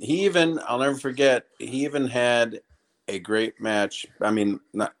 I mean, I'll never forget, he even had a great match. I mean,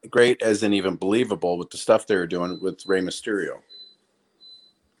 not great as in even believable with the stuff they were doing with Rey Mysterio.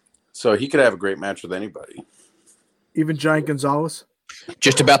 So he could have a great match with anybody. Even Giant Gonzalez?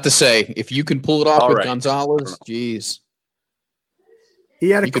 Just about to say, if you can pull it off with right. Gonzalez, geez. He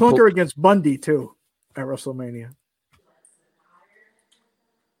had a clunker against Bundy, too, at WrestleMania.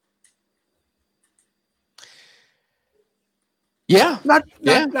 Yeah. Not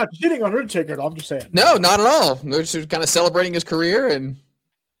shitting on Undertaker, I'm just saying. No, not at all. They're just kind of celebrating his career and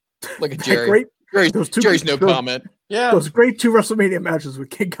look at Jerry. Jerry's no comment. Yeah. Those great 2 WrestleMania matches with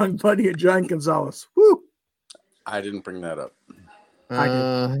King Kong Bundy and Giant Gonzalez. Woo! I didn't bring that up.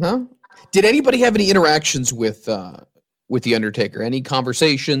 Did anybody have any interactions with the Undertaker? Any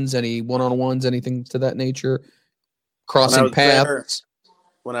conversations, any one-on-ones, anything to that nature? Crossing paths?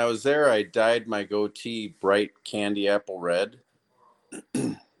 When I was there, I dyed my goatee bright candy apple red.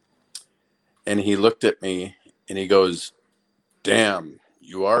 And he looked at me and he goes, "Damn,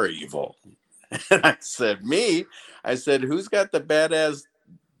 you are evil." And I said, me? I said, who's got the badass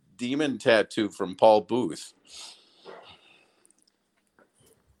demon tattoo from Paul Booth?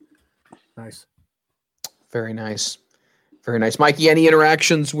 Nice. Very nice. Very nice. Mikey, any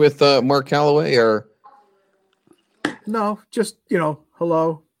interactions with Mark Calloway or? No, just,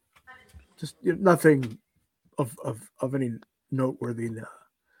 hello. Just nothing of any noteworthy,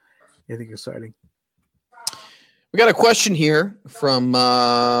 anything exciting. We got a question here from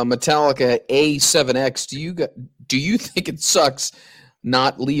Metallica A7X. Do you think it sucks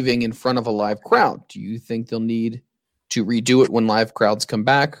not leaving in front of a live crowd? Do you think they'll need to redo it when live crowds come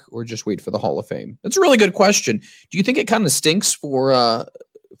back, or just wait for the Hall of Fame? That's a really good question. Do you think it kind of stinks for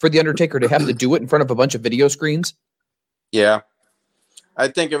the Undertaker to have to do it in front of a bunch of video screens? Yeah. I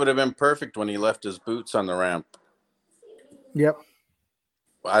think it would have been perfect when he left his boots on the ramp. Yep.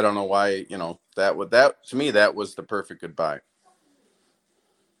 I don't know why, that to me, that was the perfect goodbye.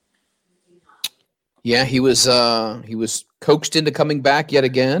 Yeah, he was coaxed into coming back yet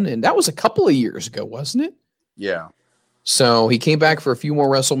again, and that was a couple of years ago, wasn't it? Yeah. So he came back for a few more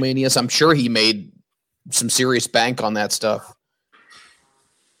WrestleManias. I'm sure he made some serious bank on that stuff.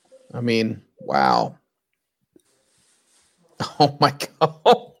 I mean, wow. Oh my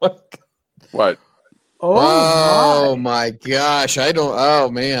God. What? Oh my gosh. Oh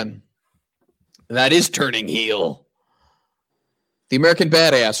man. That is turning heel. The American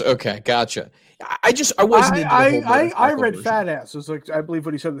Badass. Okay, gotcha. I wasn't into the whole I read version. Fat ass. It was like, I believe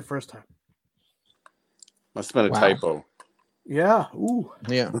what he said the first time. Must have been a typo. Yeah. Ooh.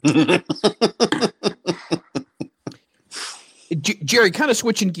 Yeah. Jerry, kind of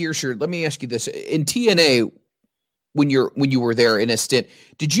switching gears here. Let me ask you this. In TNA, when you were there in a stint,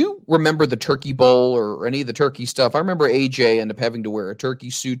 did you remember the turkey bowl or any of the turkey stuff? I remember AJ ended up having to wear a turkey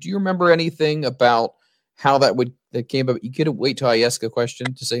suit. Do you remember anything about how that came up? You couldn't wait till I ask a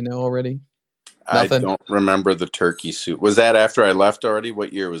question to say no already? Nothing? I don't remember the turkey suit. Was that after I left already?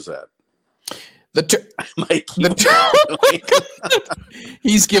 What year was that? Mikey.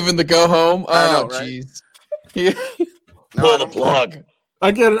 He's given the go home. Oh, jeez. Right? Pull the plug.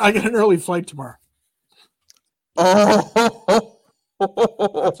 I get an early flight tomorrow. Oh,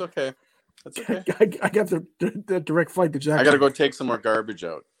 that's okay. That's okay. I got the direct flight to Jackson. I got to go take some more garbage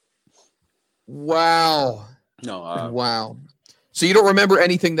out. Wow. No. Wow. So you don't remember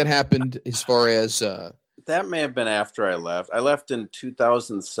anything that happened as far as that may have been after I left. I left in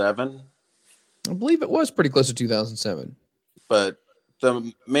 2007. I believe it was pretty close to 2007. But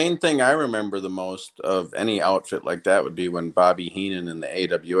the main thing I remember the most of any outfit like that would be when Bobby Heenan and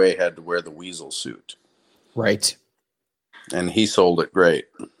the AWA had to wear the weasel suit. Right. And he sold it great.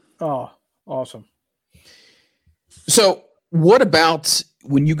 Oh, awesome. So what about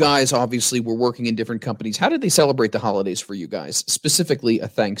when you guys obviously were working in different companies? How did they celebrate the holidays for you guys, specifically a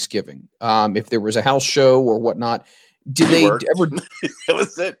Thanksgiving? If there was a house show or whatnot, did they ever? That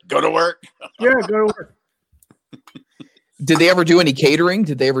was it. Go to work. Yeah, go to work. Did they ever do any catering?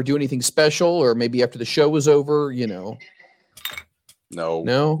 Did they ever do anything special, or maybe after the show was over?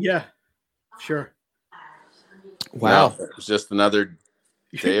 No. Yeah, sure. Wow, no, it was just another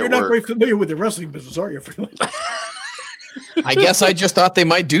day. You're not very familiar with the wrestling business, are you? I guess I just thought they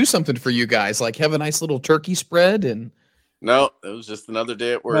might do something for you guys, like have a nice little turkey spread and. No, it was just another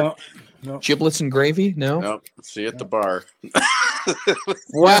day at work. No. Giblets and gravy? No. See you at the bar.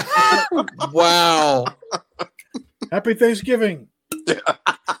 Wow. Happy Thanksgiving.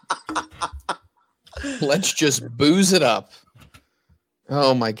 Let's just booze it up.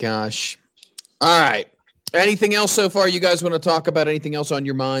 Oh my gosh. All right. Anything else so far you guys want to talk about? Anything else on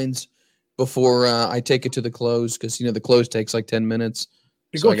your minds before I take it to the close? Because the close takes like 10 minutes.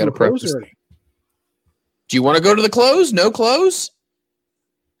 So I got to preface. Do you want to go to the close? No close?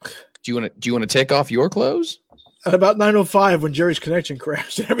 Do you want to take off your clothes? At about 9:05 when Jerry's connection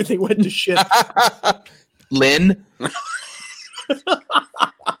crashed and everything went to shit. Lynn.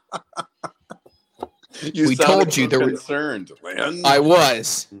 We told you there were concerned, Lynn. I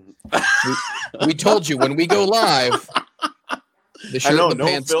was. We told you when we go live, the shirt and the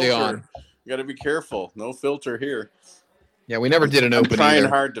pants stay on. You got to be careful. No filter here. Yeah, we never did an open. I'm trying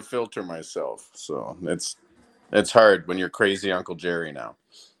hard to filter myself, so it's hard when you're crazy Uncle Jerry now.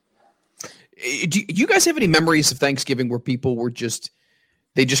 Do you guys have any memories of Thanksgiving where people were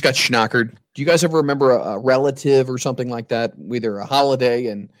they just got schnockered? Do you guys ever remember a relative or something like that, either a holiday,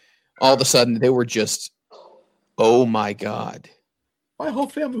 and all of a sudden they were just, oh my God. My whole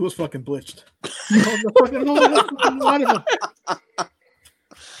family was fucking blitzed.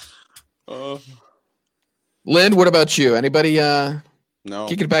 Lynn, what about you? Anybody no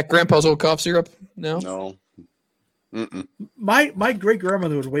kicking back Grandpa's old cough syrup? No. Mm-mm. My great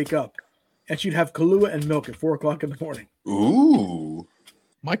grandmother would wake up and she'd have Kahlua and milk at 4 o'clock in the morning. Ooh.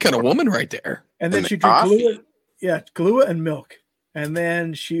 My kind of woman right there. And then she'd drink Kahlua. Yeah, Kahlua and milk. And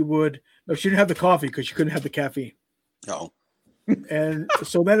then she didn't have the coffee because she couldn't have the caffeine. Oh. And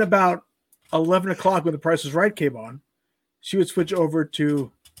so then about 11 o'clock when The Price is Right came on, she would switch over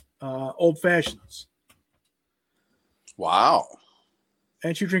to old fashions. Wow.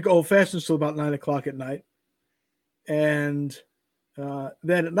 And she'd drink old fashions till about 9 o'clock at night. And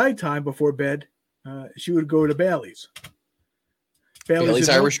then at nighttime before bed, she would go to Bailey's. Bailey's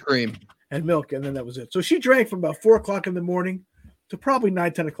Irish Cream. And milk, and then that was it. So she drank from about 4 o'clock in the morning to probably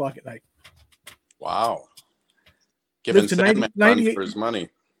 9, 10 o'clock at night. Wow. Giving Sandman run for his money.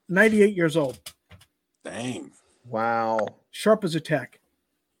 98 years old. Dang. Wow. Sharp as a tack.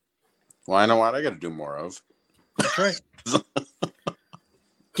 Well, I know what I got to do more of. That's right.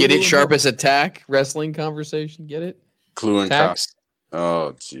 Get it? Sharp as a tack? Wrestling conversation? Get it? Clue and tax?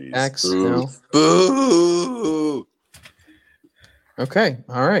 Oh, jeez. Tax? Boo. No. Boo. Okay.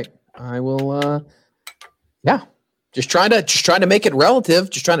 All right. I will, just trying to make it relative,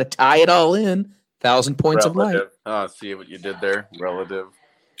 just trying to tie it all in. 1,000 points of light. Oh, see what you did there? Relative.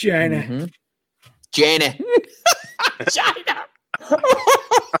 China. Mm-hmm. China. China.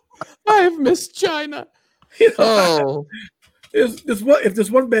 I've missed China. Oh. If there's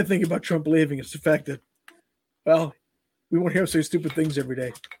one bad thing about Trump leaving, it's the fact that, well, we won't hear him say stupid things every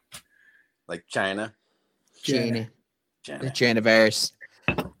day. Like China. The China virus.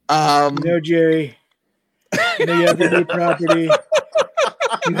 Jerry, you have the new property.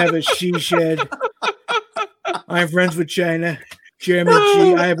 You have a she shed. I'm friends with China. Jeremy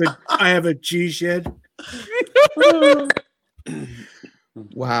G. I have a G shed.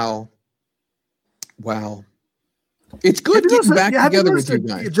 Wow. It's good getting back together with you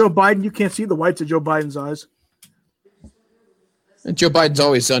guys. Joe Biden, you can't see the whites of Joe Biden's eyes. And Joe Biden's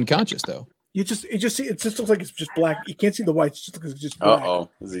always unconscious, though. It just looks like it's just black. You can't see the whites. It just looks like it's just black. Uh-oh.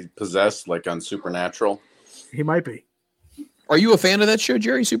 Is he possessed like on Supernatural? He might be. Are you a fan of that show,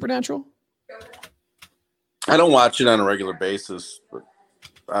 Jerry, Supernatural? I don't watch it on a regular basis, but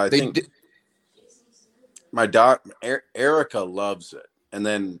I think my Erica loves it. And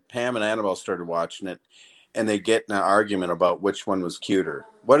then Pam and Annabelle started watching it, and they get in an argument about which one was cuter.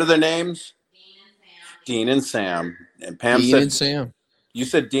 What are their names? Dean and Sam. And Pam said, and Sam. You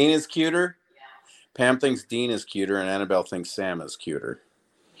said Dean is cuter? Pam thinks Dean is cuter, and Annabelle thinks Sam is cuter.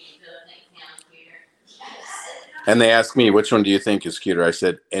 And they asked me, which one do you think is cuter? I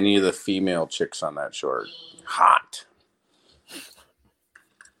said, any of the female chicks on that short. Hot.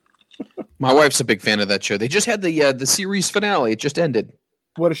 My wife's a big fan of that show. They just had the series finale. It just ended.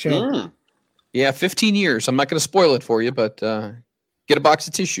 What a shame. Yeah, 15 years. I'm not going to spoil it for you, but get a box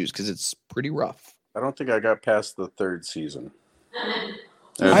of tissues because it's pretty rough. I don't think I got past the 3rd season.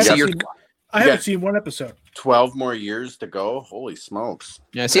 I haven't seen one episode. 12 more years to go. Holy smokes.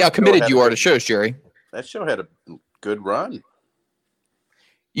 Yeah, see how committed you are to shows, Jerry. That show had a good run.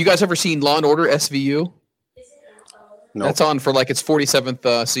 You guys ever seen Law & Order SVU? No. That's on for like its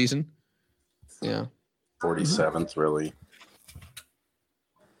 47th season. Yeah. 47th, really.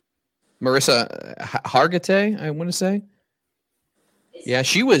 Marissa Hargitay, I want to say. Yeah,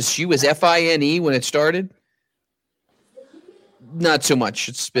 she was FINE when it started. Not so much.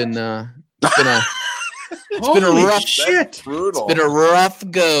 It's been a rough shit. It's been a rough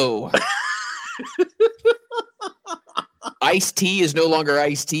go. Ice-T is no longer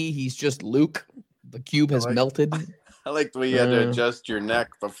Ice-T. He's just Luke. The cube has melted. I like the way you had to adjust your neck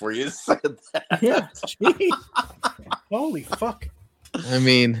before you said that. Yeah. Geez. Holy fuck. I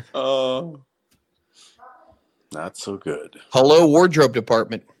mean, not so good. Hello, wardrobe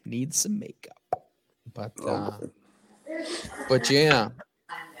department. Needs some makeup. But yeah.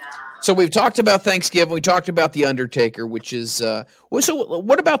 So we've talked about Thanksgiving. We talked about the Undertaker, which is so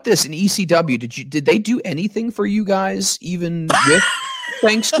what about this in ECW? Did they do anything for you guys even with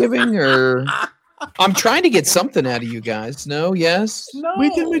Thanksgiving? Or I'm trying to get something out of you guys. No, yes. No.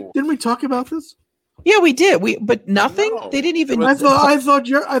 Didn't we talk about this? Yeah, we did. But nothing. No. They didn't even. I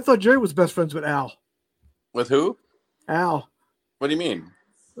thought Jerry was best friends with Al. With who? Al. What do you mean?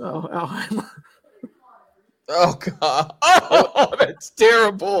 Oh, Alheimer. Oh God! Oh, that's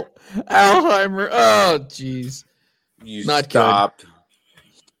terrible. Alzheimer. Oh, jeez. You Not stopped.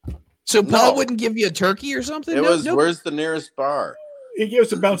 Good. So Paul wouldn't give you a turkey or something? It was. Where's the nearest bar? He gave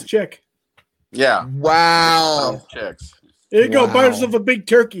us a bounce check. Yeah. Wow. Bounce checks. There you go. Buy yourself a big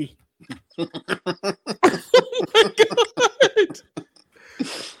turkey. Oh my God.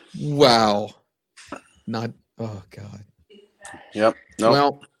 Wow. Not. Oh God. Yep. No.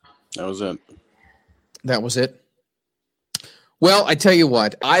 Well, that was it. That was it. Well, I tell you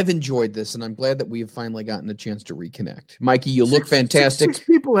what, I've enjoyed this, and I'm glad that we've finally gotten a chance to reconnect. Mikey, you look fantastic. Six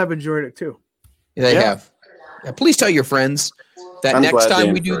people have enjoyed it too. They have. Yeah, please tell your friends that next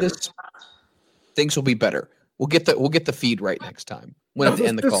time we do this, things will be better. We'll get the feed right next time. We'll have to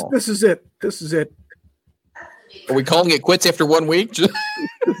end the call. This is it. This is it. Are we calling it quits after 1 week? This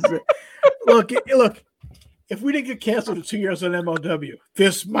is it. Look. If we didn't get canceled in 2 years on MLW,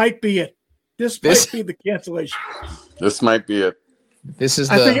 this might be it. This might be the cancellation. This might be it. This is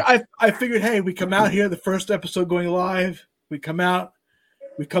I figured, hey, we come out here, the first episode going live. We come out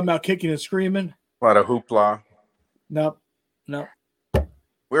kicking and screaming. A lot of hoopla. Nope.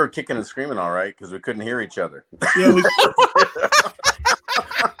 We were kicking and screaming all right because we couldn't hear each other. Yeah,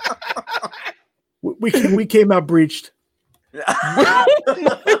 we came out breached. Oh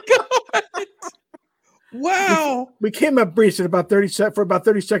my God. Wow. We came out breached in about 30 for about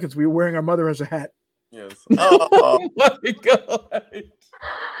 30 seconds. We were wearing our mother as a hat. Yes. Oh my God.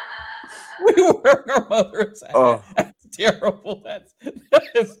 We were wearing our mother as a hat. Oh. That's terrible. That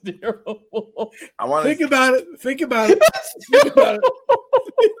is terrible. I want Think about it. Think about it.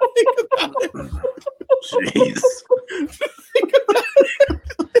 Jeez.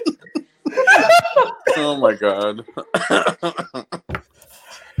 Oh my God.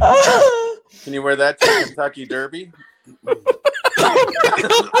 Can you wear that to Kentucky Derby? We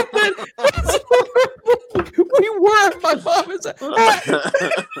were. My mom is. Oh,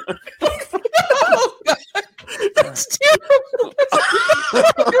 God. That's terrible.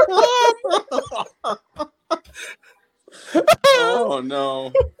 Oh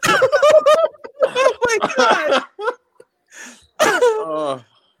no. Oh my God. Oh.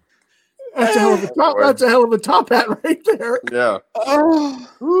 That's a hell of a top. That's a hell of a top hat right there. Yeah.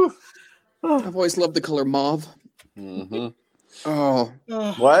 Oh. I've always loved the color mauve. Mm-hmm. Oh.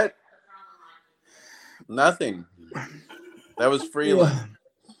 What? Nothing. That was Freeland.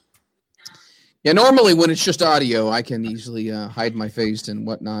 Yeah, normally when it's just audio, I can easily hide my face and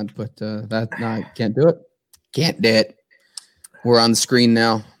whatnot, but I can't do it. Can't do it. We're on the screen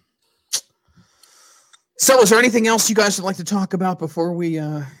now. So, is there anything else you guys would like to talk about before we?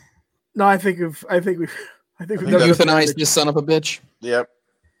 No, I think we've euthanized this son of a bitch. Yep.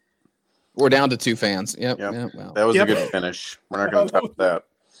 We're down to 2 fans. Yep. Well. That was a good finish. We're not going to top that.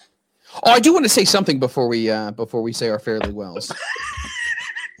 Oh, I do want to say something before we say our fairly wells.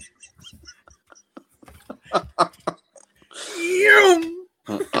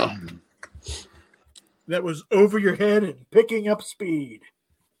 That was over your head and picking up speed.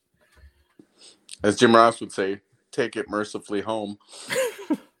 As Jim Ross would say, take it mercifully home.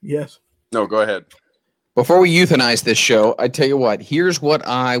 Yes. No, go ahead. Before we euthanize this show, I tell you what, here's what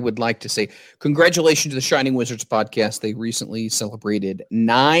I would like to say. Congratulations to the Shining Wizards podcast. They recently celebrated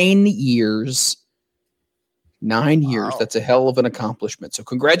 9 years. 9 years. Wow. That's a hell of an accomplishment. So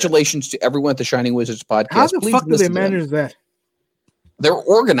congratulations to everyone at the Shining Wizards podcast. How the fuck do they manage that? They're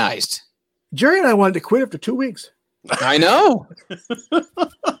organized. Jerry and I wanted to quit after 2 weeks. I know.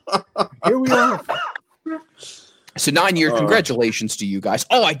 Here we are. So 9 years. Congratulations to you guys.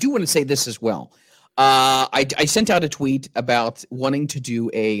 Oh, I do want to say this as well. I sent out a tweet about wanting to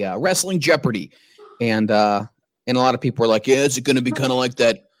do a Wrestling Jeopardy, and a lot of people were like, "Yeah, is it going to be kind of like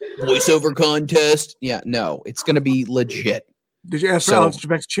that voiceover contest?" Yeah, no, it's going to be legit. Did you ask for Alex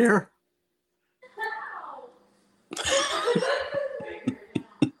Trebek's chair?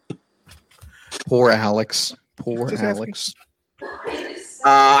 Poor Alex. Poor Alex.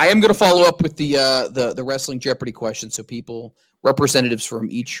 I am going to follow up with the Wrestling Jeopardy question, so people. Representatives from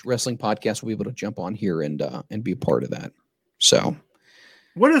each wrestling podcast will be able to jump on here and be a part of that. So,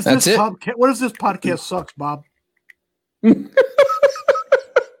 what is this? What does this podcast sucks, Bob?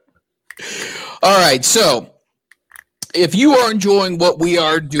 All right. So, if you are enjoying what we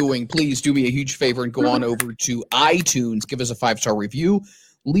are doing, please do me a huge favor and go on over to iTunes. Give us a 5-star review.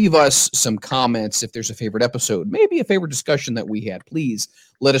 Leave us some comments if there's a favorite episode, maybe a favorite discussion that we had. Please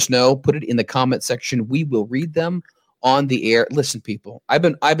let us know. Put it in the comment section. We will read them on the air. Listen, people, I've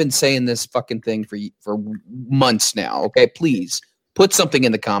been saying this fucking thing for months now. Okay, please put something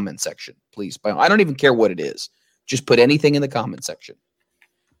in the comment section, please. I don't even care what it is. Just put anything in the comment section.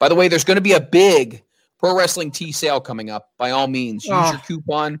 By the way, there's going to be a big Pro Wrestling Tee sale coming up. By all means, use your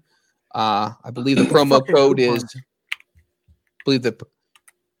coupon. I believe the promo code is.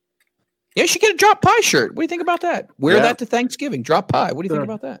 Yeah, you should get a Drop Pie shirt. What do you think about that? Wear that to Thanksgiving. Drop Pie. What do you think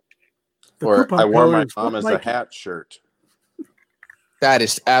about that? Or I wore my mom as a hat shirt. That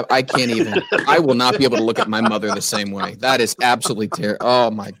is, I can't even, I will not be able to look at my mother the same way. That is absolutely terrible. Oh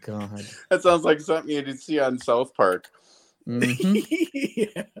my God. That sounds like something you'd see on South Park. Mm-hmm.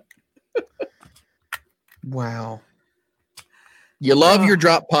 Yeah. Wow. You love your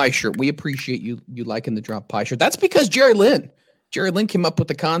drop pie shirt. We appreciate you liking the drop pie shirt. That's because Jerry Lynn came up with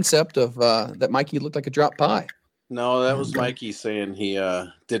the concept of that Mikey looked like a drop pie. No, that was Mikey saying he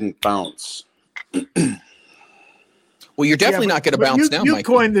didn't bounce. Well, you're definitely not going to bounce now, You Mikey.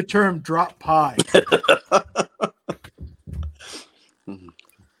 coined the term drop pie.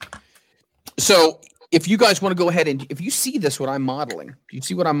 So if you guys want to go ahead and if you see this, what I'm modeling, do you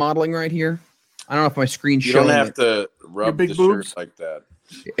see what I'm modeling right here? I don't know if my screen's showing. You don't have to rub the shirt like that.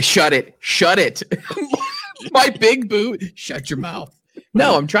 Shut it. My big boot. Shut your mouth.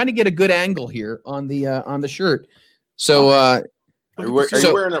 No, I'm trying to get a good angle here on the shirt. So are you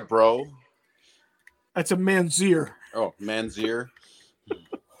wearing a bro? That's a manzier. Oh, manzier.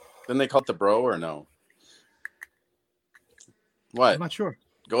 Then they call it the bro or no? What? I'm not sure.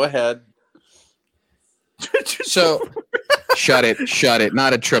 Go ahead. So shut it.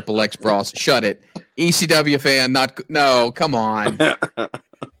 Not a triple X bras. Shut it. ECW fan, no, come on.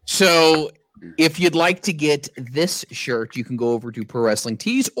 So if you'd like to get this shirt, you can go over to Pro Wrestling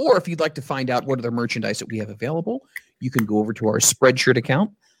Tees, or if you'd like to find out what other merchandise that we have available, you can go over to our Spreadshirt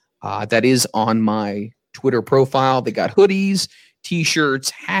account. That is on my Twitter profile. They got hoodies, t-shirts,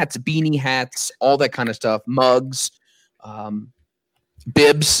 hats, beanie hats, all that kind of stuff, mugs,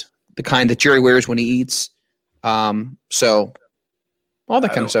 bibs, the kind that Jerry wears when he eats. So all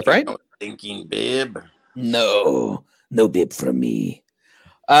that kind of stuff, right? No thinking bib. No bib from me.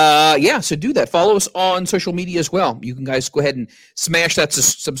 So do that. Follow us on social media as well. You can guys go ahead and smash that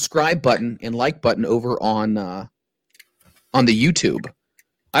subscribe button and like button over on the YouTube.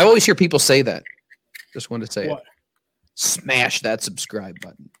 I always hear people say that. Just wanted to say it. Smash that subscribe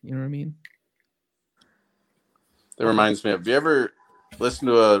button. You know what I mean? That reminds me of, have you ever listened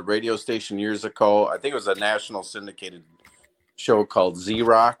to a radio station years ago? I think it was a national syndicated show called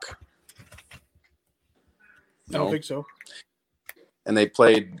Z-Rock. I don't think so. And they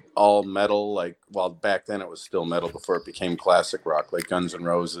played all metal, back then it was still metal before it became classic rock, like Guns N'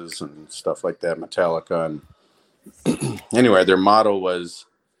 Roses and stuff like that, Metallica. And anyway, their motto was,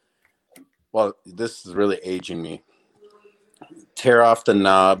 well, this is really aging me, tear off the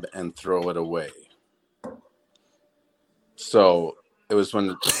knob and throw it away. So it was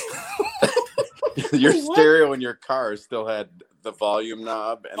when your stereo in your car still had the volume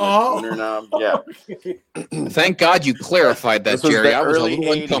knob and the tuner knob. Yeah. Thank God you clarified that, Jerry. I was a little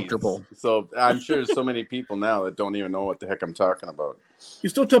 80s. uncomfortable. So I'm sure there's so many people now that don't even know what the heck I'm talking about. You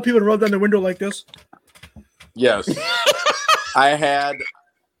still tell people to roll down the window like this? Yes.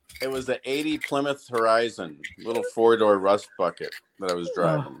 It was the 80 Plymouth Horizon, little 4-door rust bucket that I was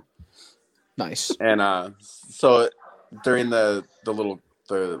driving. Nice. And so during the little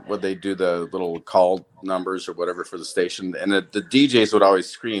call numbers or whatever for the station, and the DJs would always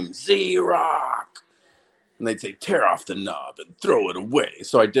scream Z-Rock, and they'd say tear off the knob and throw it away.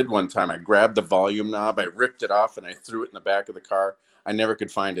 So I did one time. I grabbed the volume knob, I ripped it off, and I threw it in the back of the car. I never could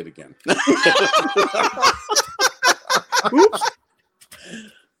find it again. Oops.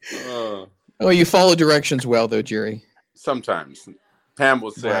 Oh, you follow directions well, though, Jerry. Sometimes. Pam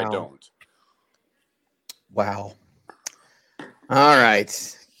will say I don't. Wow. All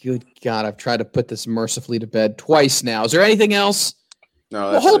right. Good God, I've tried to put this mercifully to bed twice now. Is there anything else?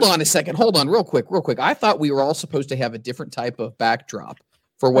 No. Well, hold on a second. Hold on real quick. I thought we were all supposed to have a different type of backdrop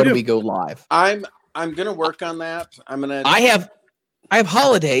for when we go live. I'm going to work on that. I have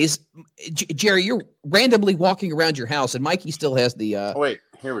holidays. Jerry, you're randomly walking around your house, and Mikey still has the wait,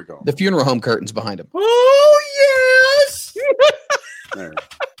 here we go. The funeral home curtains behind him. Oh, yes! There.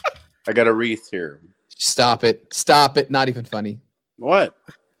 I got a wreath here. Stop it. Not even funny. What?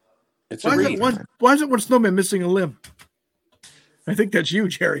 It's a wreath. Why is it one snowman missing a limb? I think that's you,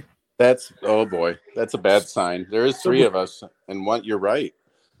 Jerry. Oh boy, that's a bad sign. There is 3 of us, and you're right.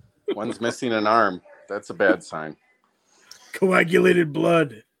 One's missing an arm. That's a bad sign. Coagulated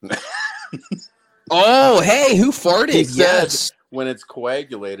blood. Oh, hey, who farted? He said yes. When it's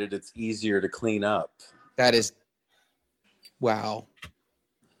coagulated, it's easier to clean up. That is, wow.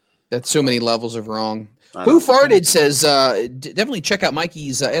 That's so many levels of wrong. Who farted says, definitely check out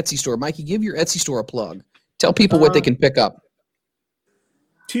Mikey's Etsy store. Mikey, give your Etsy store a plug. Tell people what they can pick up.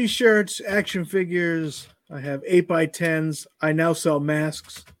 T-shirts, action figures. I have 8x10s. I now sell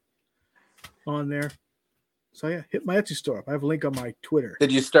masks on there. So yeah, hit my Etsy store up. I have a link on my Twitter.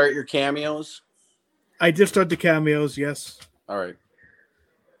 Did you start your cameos? I did start the cameos, yes. All right.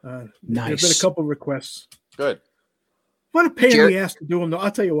 Nice. There's been a couple requests. Good. What a pain in the ass to do them, though.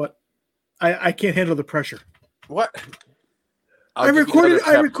 I'll tell you what. I can't handle the pressure. What? I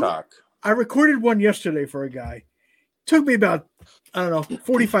recorded one yesterday for a guy. Took me about,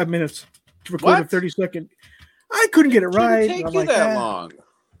 45 minutes to record a 30-second. I couldn't get it right. Take I'm you like, that long.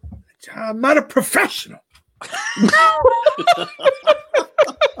 I'm not a professional.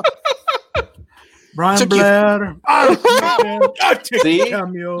 Brian Blair. I'll take the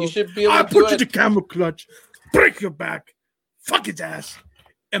cameo. You should be able I'll to do put you it. the camel clutch, break your back, fuck his ass,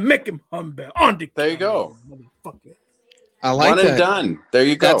 and make him humble on the There you go. motherfucker. I like One that. and done. There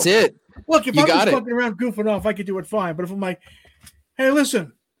you go. That's it. Look, if You I'm got just it. fucking around goofing off, I could do it fine. But if I'm like, hey,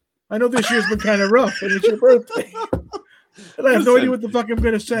 listen, I know this year's been kind of rough, and it's your birthday, and I have no idea what the fuck I'm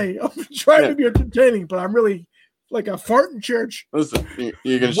going to say. I'm trying to be entertaining, but I'm really like a fart in church. Listen,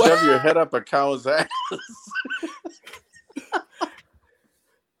 you can shove your head up a cow's ass.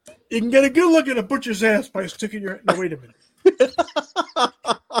 You can get a good look at a butcher's ass by sticking your. No, wait a minute.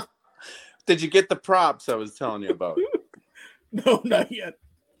 Did you get the props I was telling you about? No, not yet.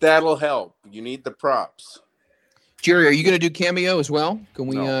 That'll help. You need the props. Jerry, are you going to do cameo as well? Can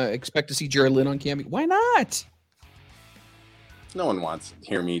we expect to see Jerry Lynn on cameo? Why not? No one wants to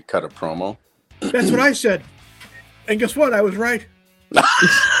hear me cut a promo. That's what I said. And guess what? I was right.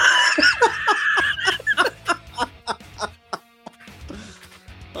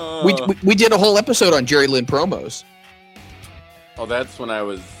 We did a whole episode on Jerry Lynn promos. Oh, that's when I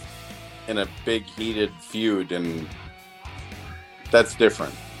was in a big heated feud, and that's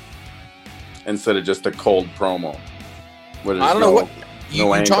different. Instead of just a cold promo. I don't know what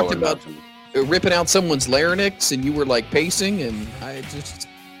you angle talked or about. nothing. Ripping out someone's larynx, and you were like pacing, and it's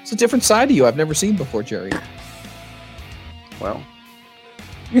a different side of you I've never seen before, Jerry. Well,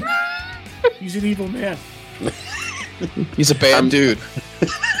 he's an evil man. He's a bad dude.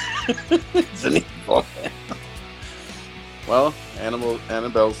 He's an evil man. Well,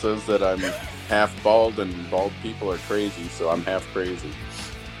 Annabelle says that I'm half bald, and bald people are crazy, so I'm half crazy.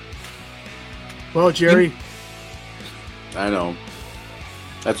 Well, Jerry, I know.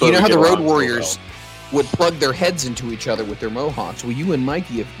 That's You what know we how the get Road along so Warriors well. would plug their heads into each other with their mohawks. Well, you and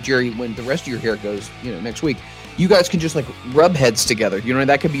Mikey, if Jerry, when the rest of your hair goes, next week, you guys can just like rub heads together.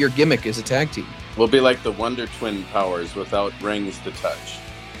 That could be your gimmick as a tag team. We'll be like the Wonder Twin powers without rings to touch.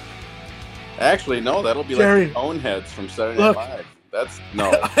 Actually, no, that'll be Jerry, like the Coneheads from Saturday look. Night Live. That's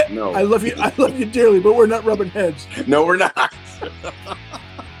no. I love you dearly, but we're not rubbing heads. No, we're not.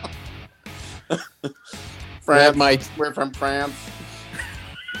 France, we're from France.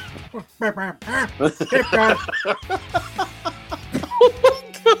 Keep going.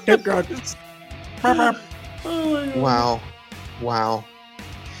 Keep going. Wow.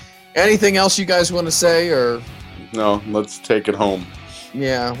 Anything else you guys want to say, or? No, let's take it home.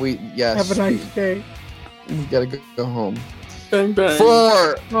 Yeah, yes. Have a nice day. We gotta go home. Bang, bang.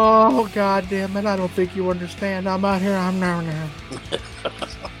 4. Oh, God damn it. I don't think you understand. I'm out here. I'm now.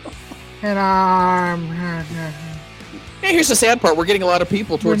 And I'm. Hey, here's the sad part. We're getting a lot of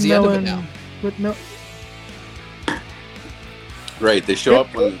people towards the end of it now. With no. Right, they show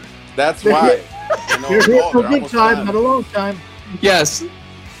up when. That's why. You're here for a good time, not a long time. Yes.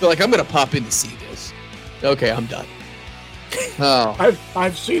 They're like, I'm gonna pop in to see this. Okay, I'm done. Oh.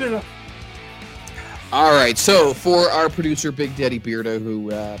 I've seen enough. All right, so for our producer, Big Daddy Beardo,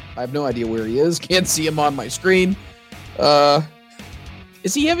 who I have no idea where he is, can't see him on my screen.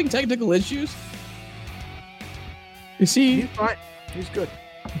 Is he having technical issues? Is he? He's fine. He's good.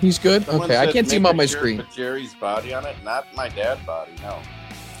 He's good? Someone Okay, I said can't see him make on a my shirt screen. with Jerry's body on it, not my dad's body, no.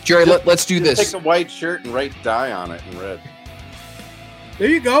 Jerry, let's do Just this. take a white shirt and write die on it in red. There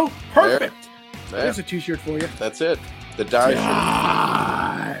you go. Perfect. There. There's a t-shirt for you. That's it. The die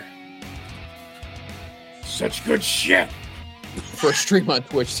shirt. Such good shit. For a stream on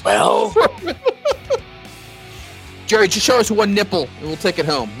Twitch. Well. Jerry, just show us one nipple and we'll take it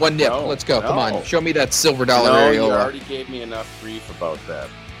home. One nip. Let's go. Come on. Show me that $silver areola. You already gave me enough grief about that.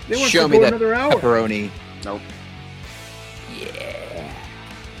 Show me that pepperoni. Nope. Yeah.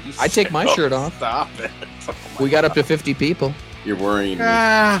 I take my shirt off. Stop it. Oh we got up to 50 people. You're worrying me.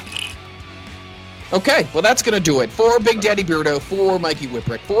 Okay, well, that's going to do it. For Big Daddy Beardo, for Mikey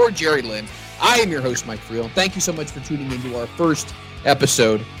Whipwreck, for Jerry Lynn, I am your host, Mike Friel. Thank you so much for tuning into our first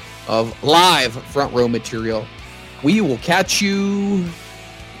episode of live front row material. We will catch you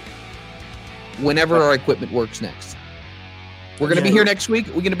whenever our equipment works next. We're going to be here next week?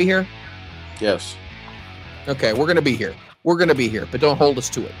 We're going to be here? Yes. Okay, we're going to be here. We're going to be here, but don't hold us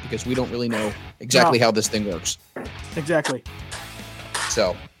to it because we don't really know exactly how this thing works. Exactly.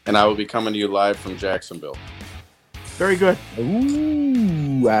 So. And I will be coming to you live from Jacksonville. Very good.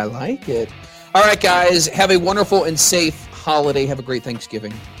 Ooh, I like it. All right, guys, have a wonderful and safe holiday. Have a great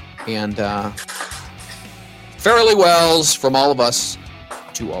Thanksgiving. And farewell wells from all of us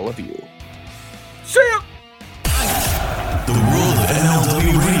to all of you. See ya! The world of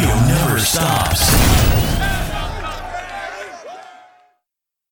MLW Radio never stops.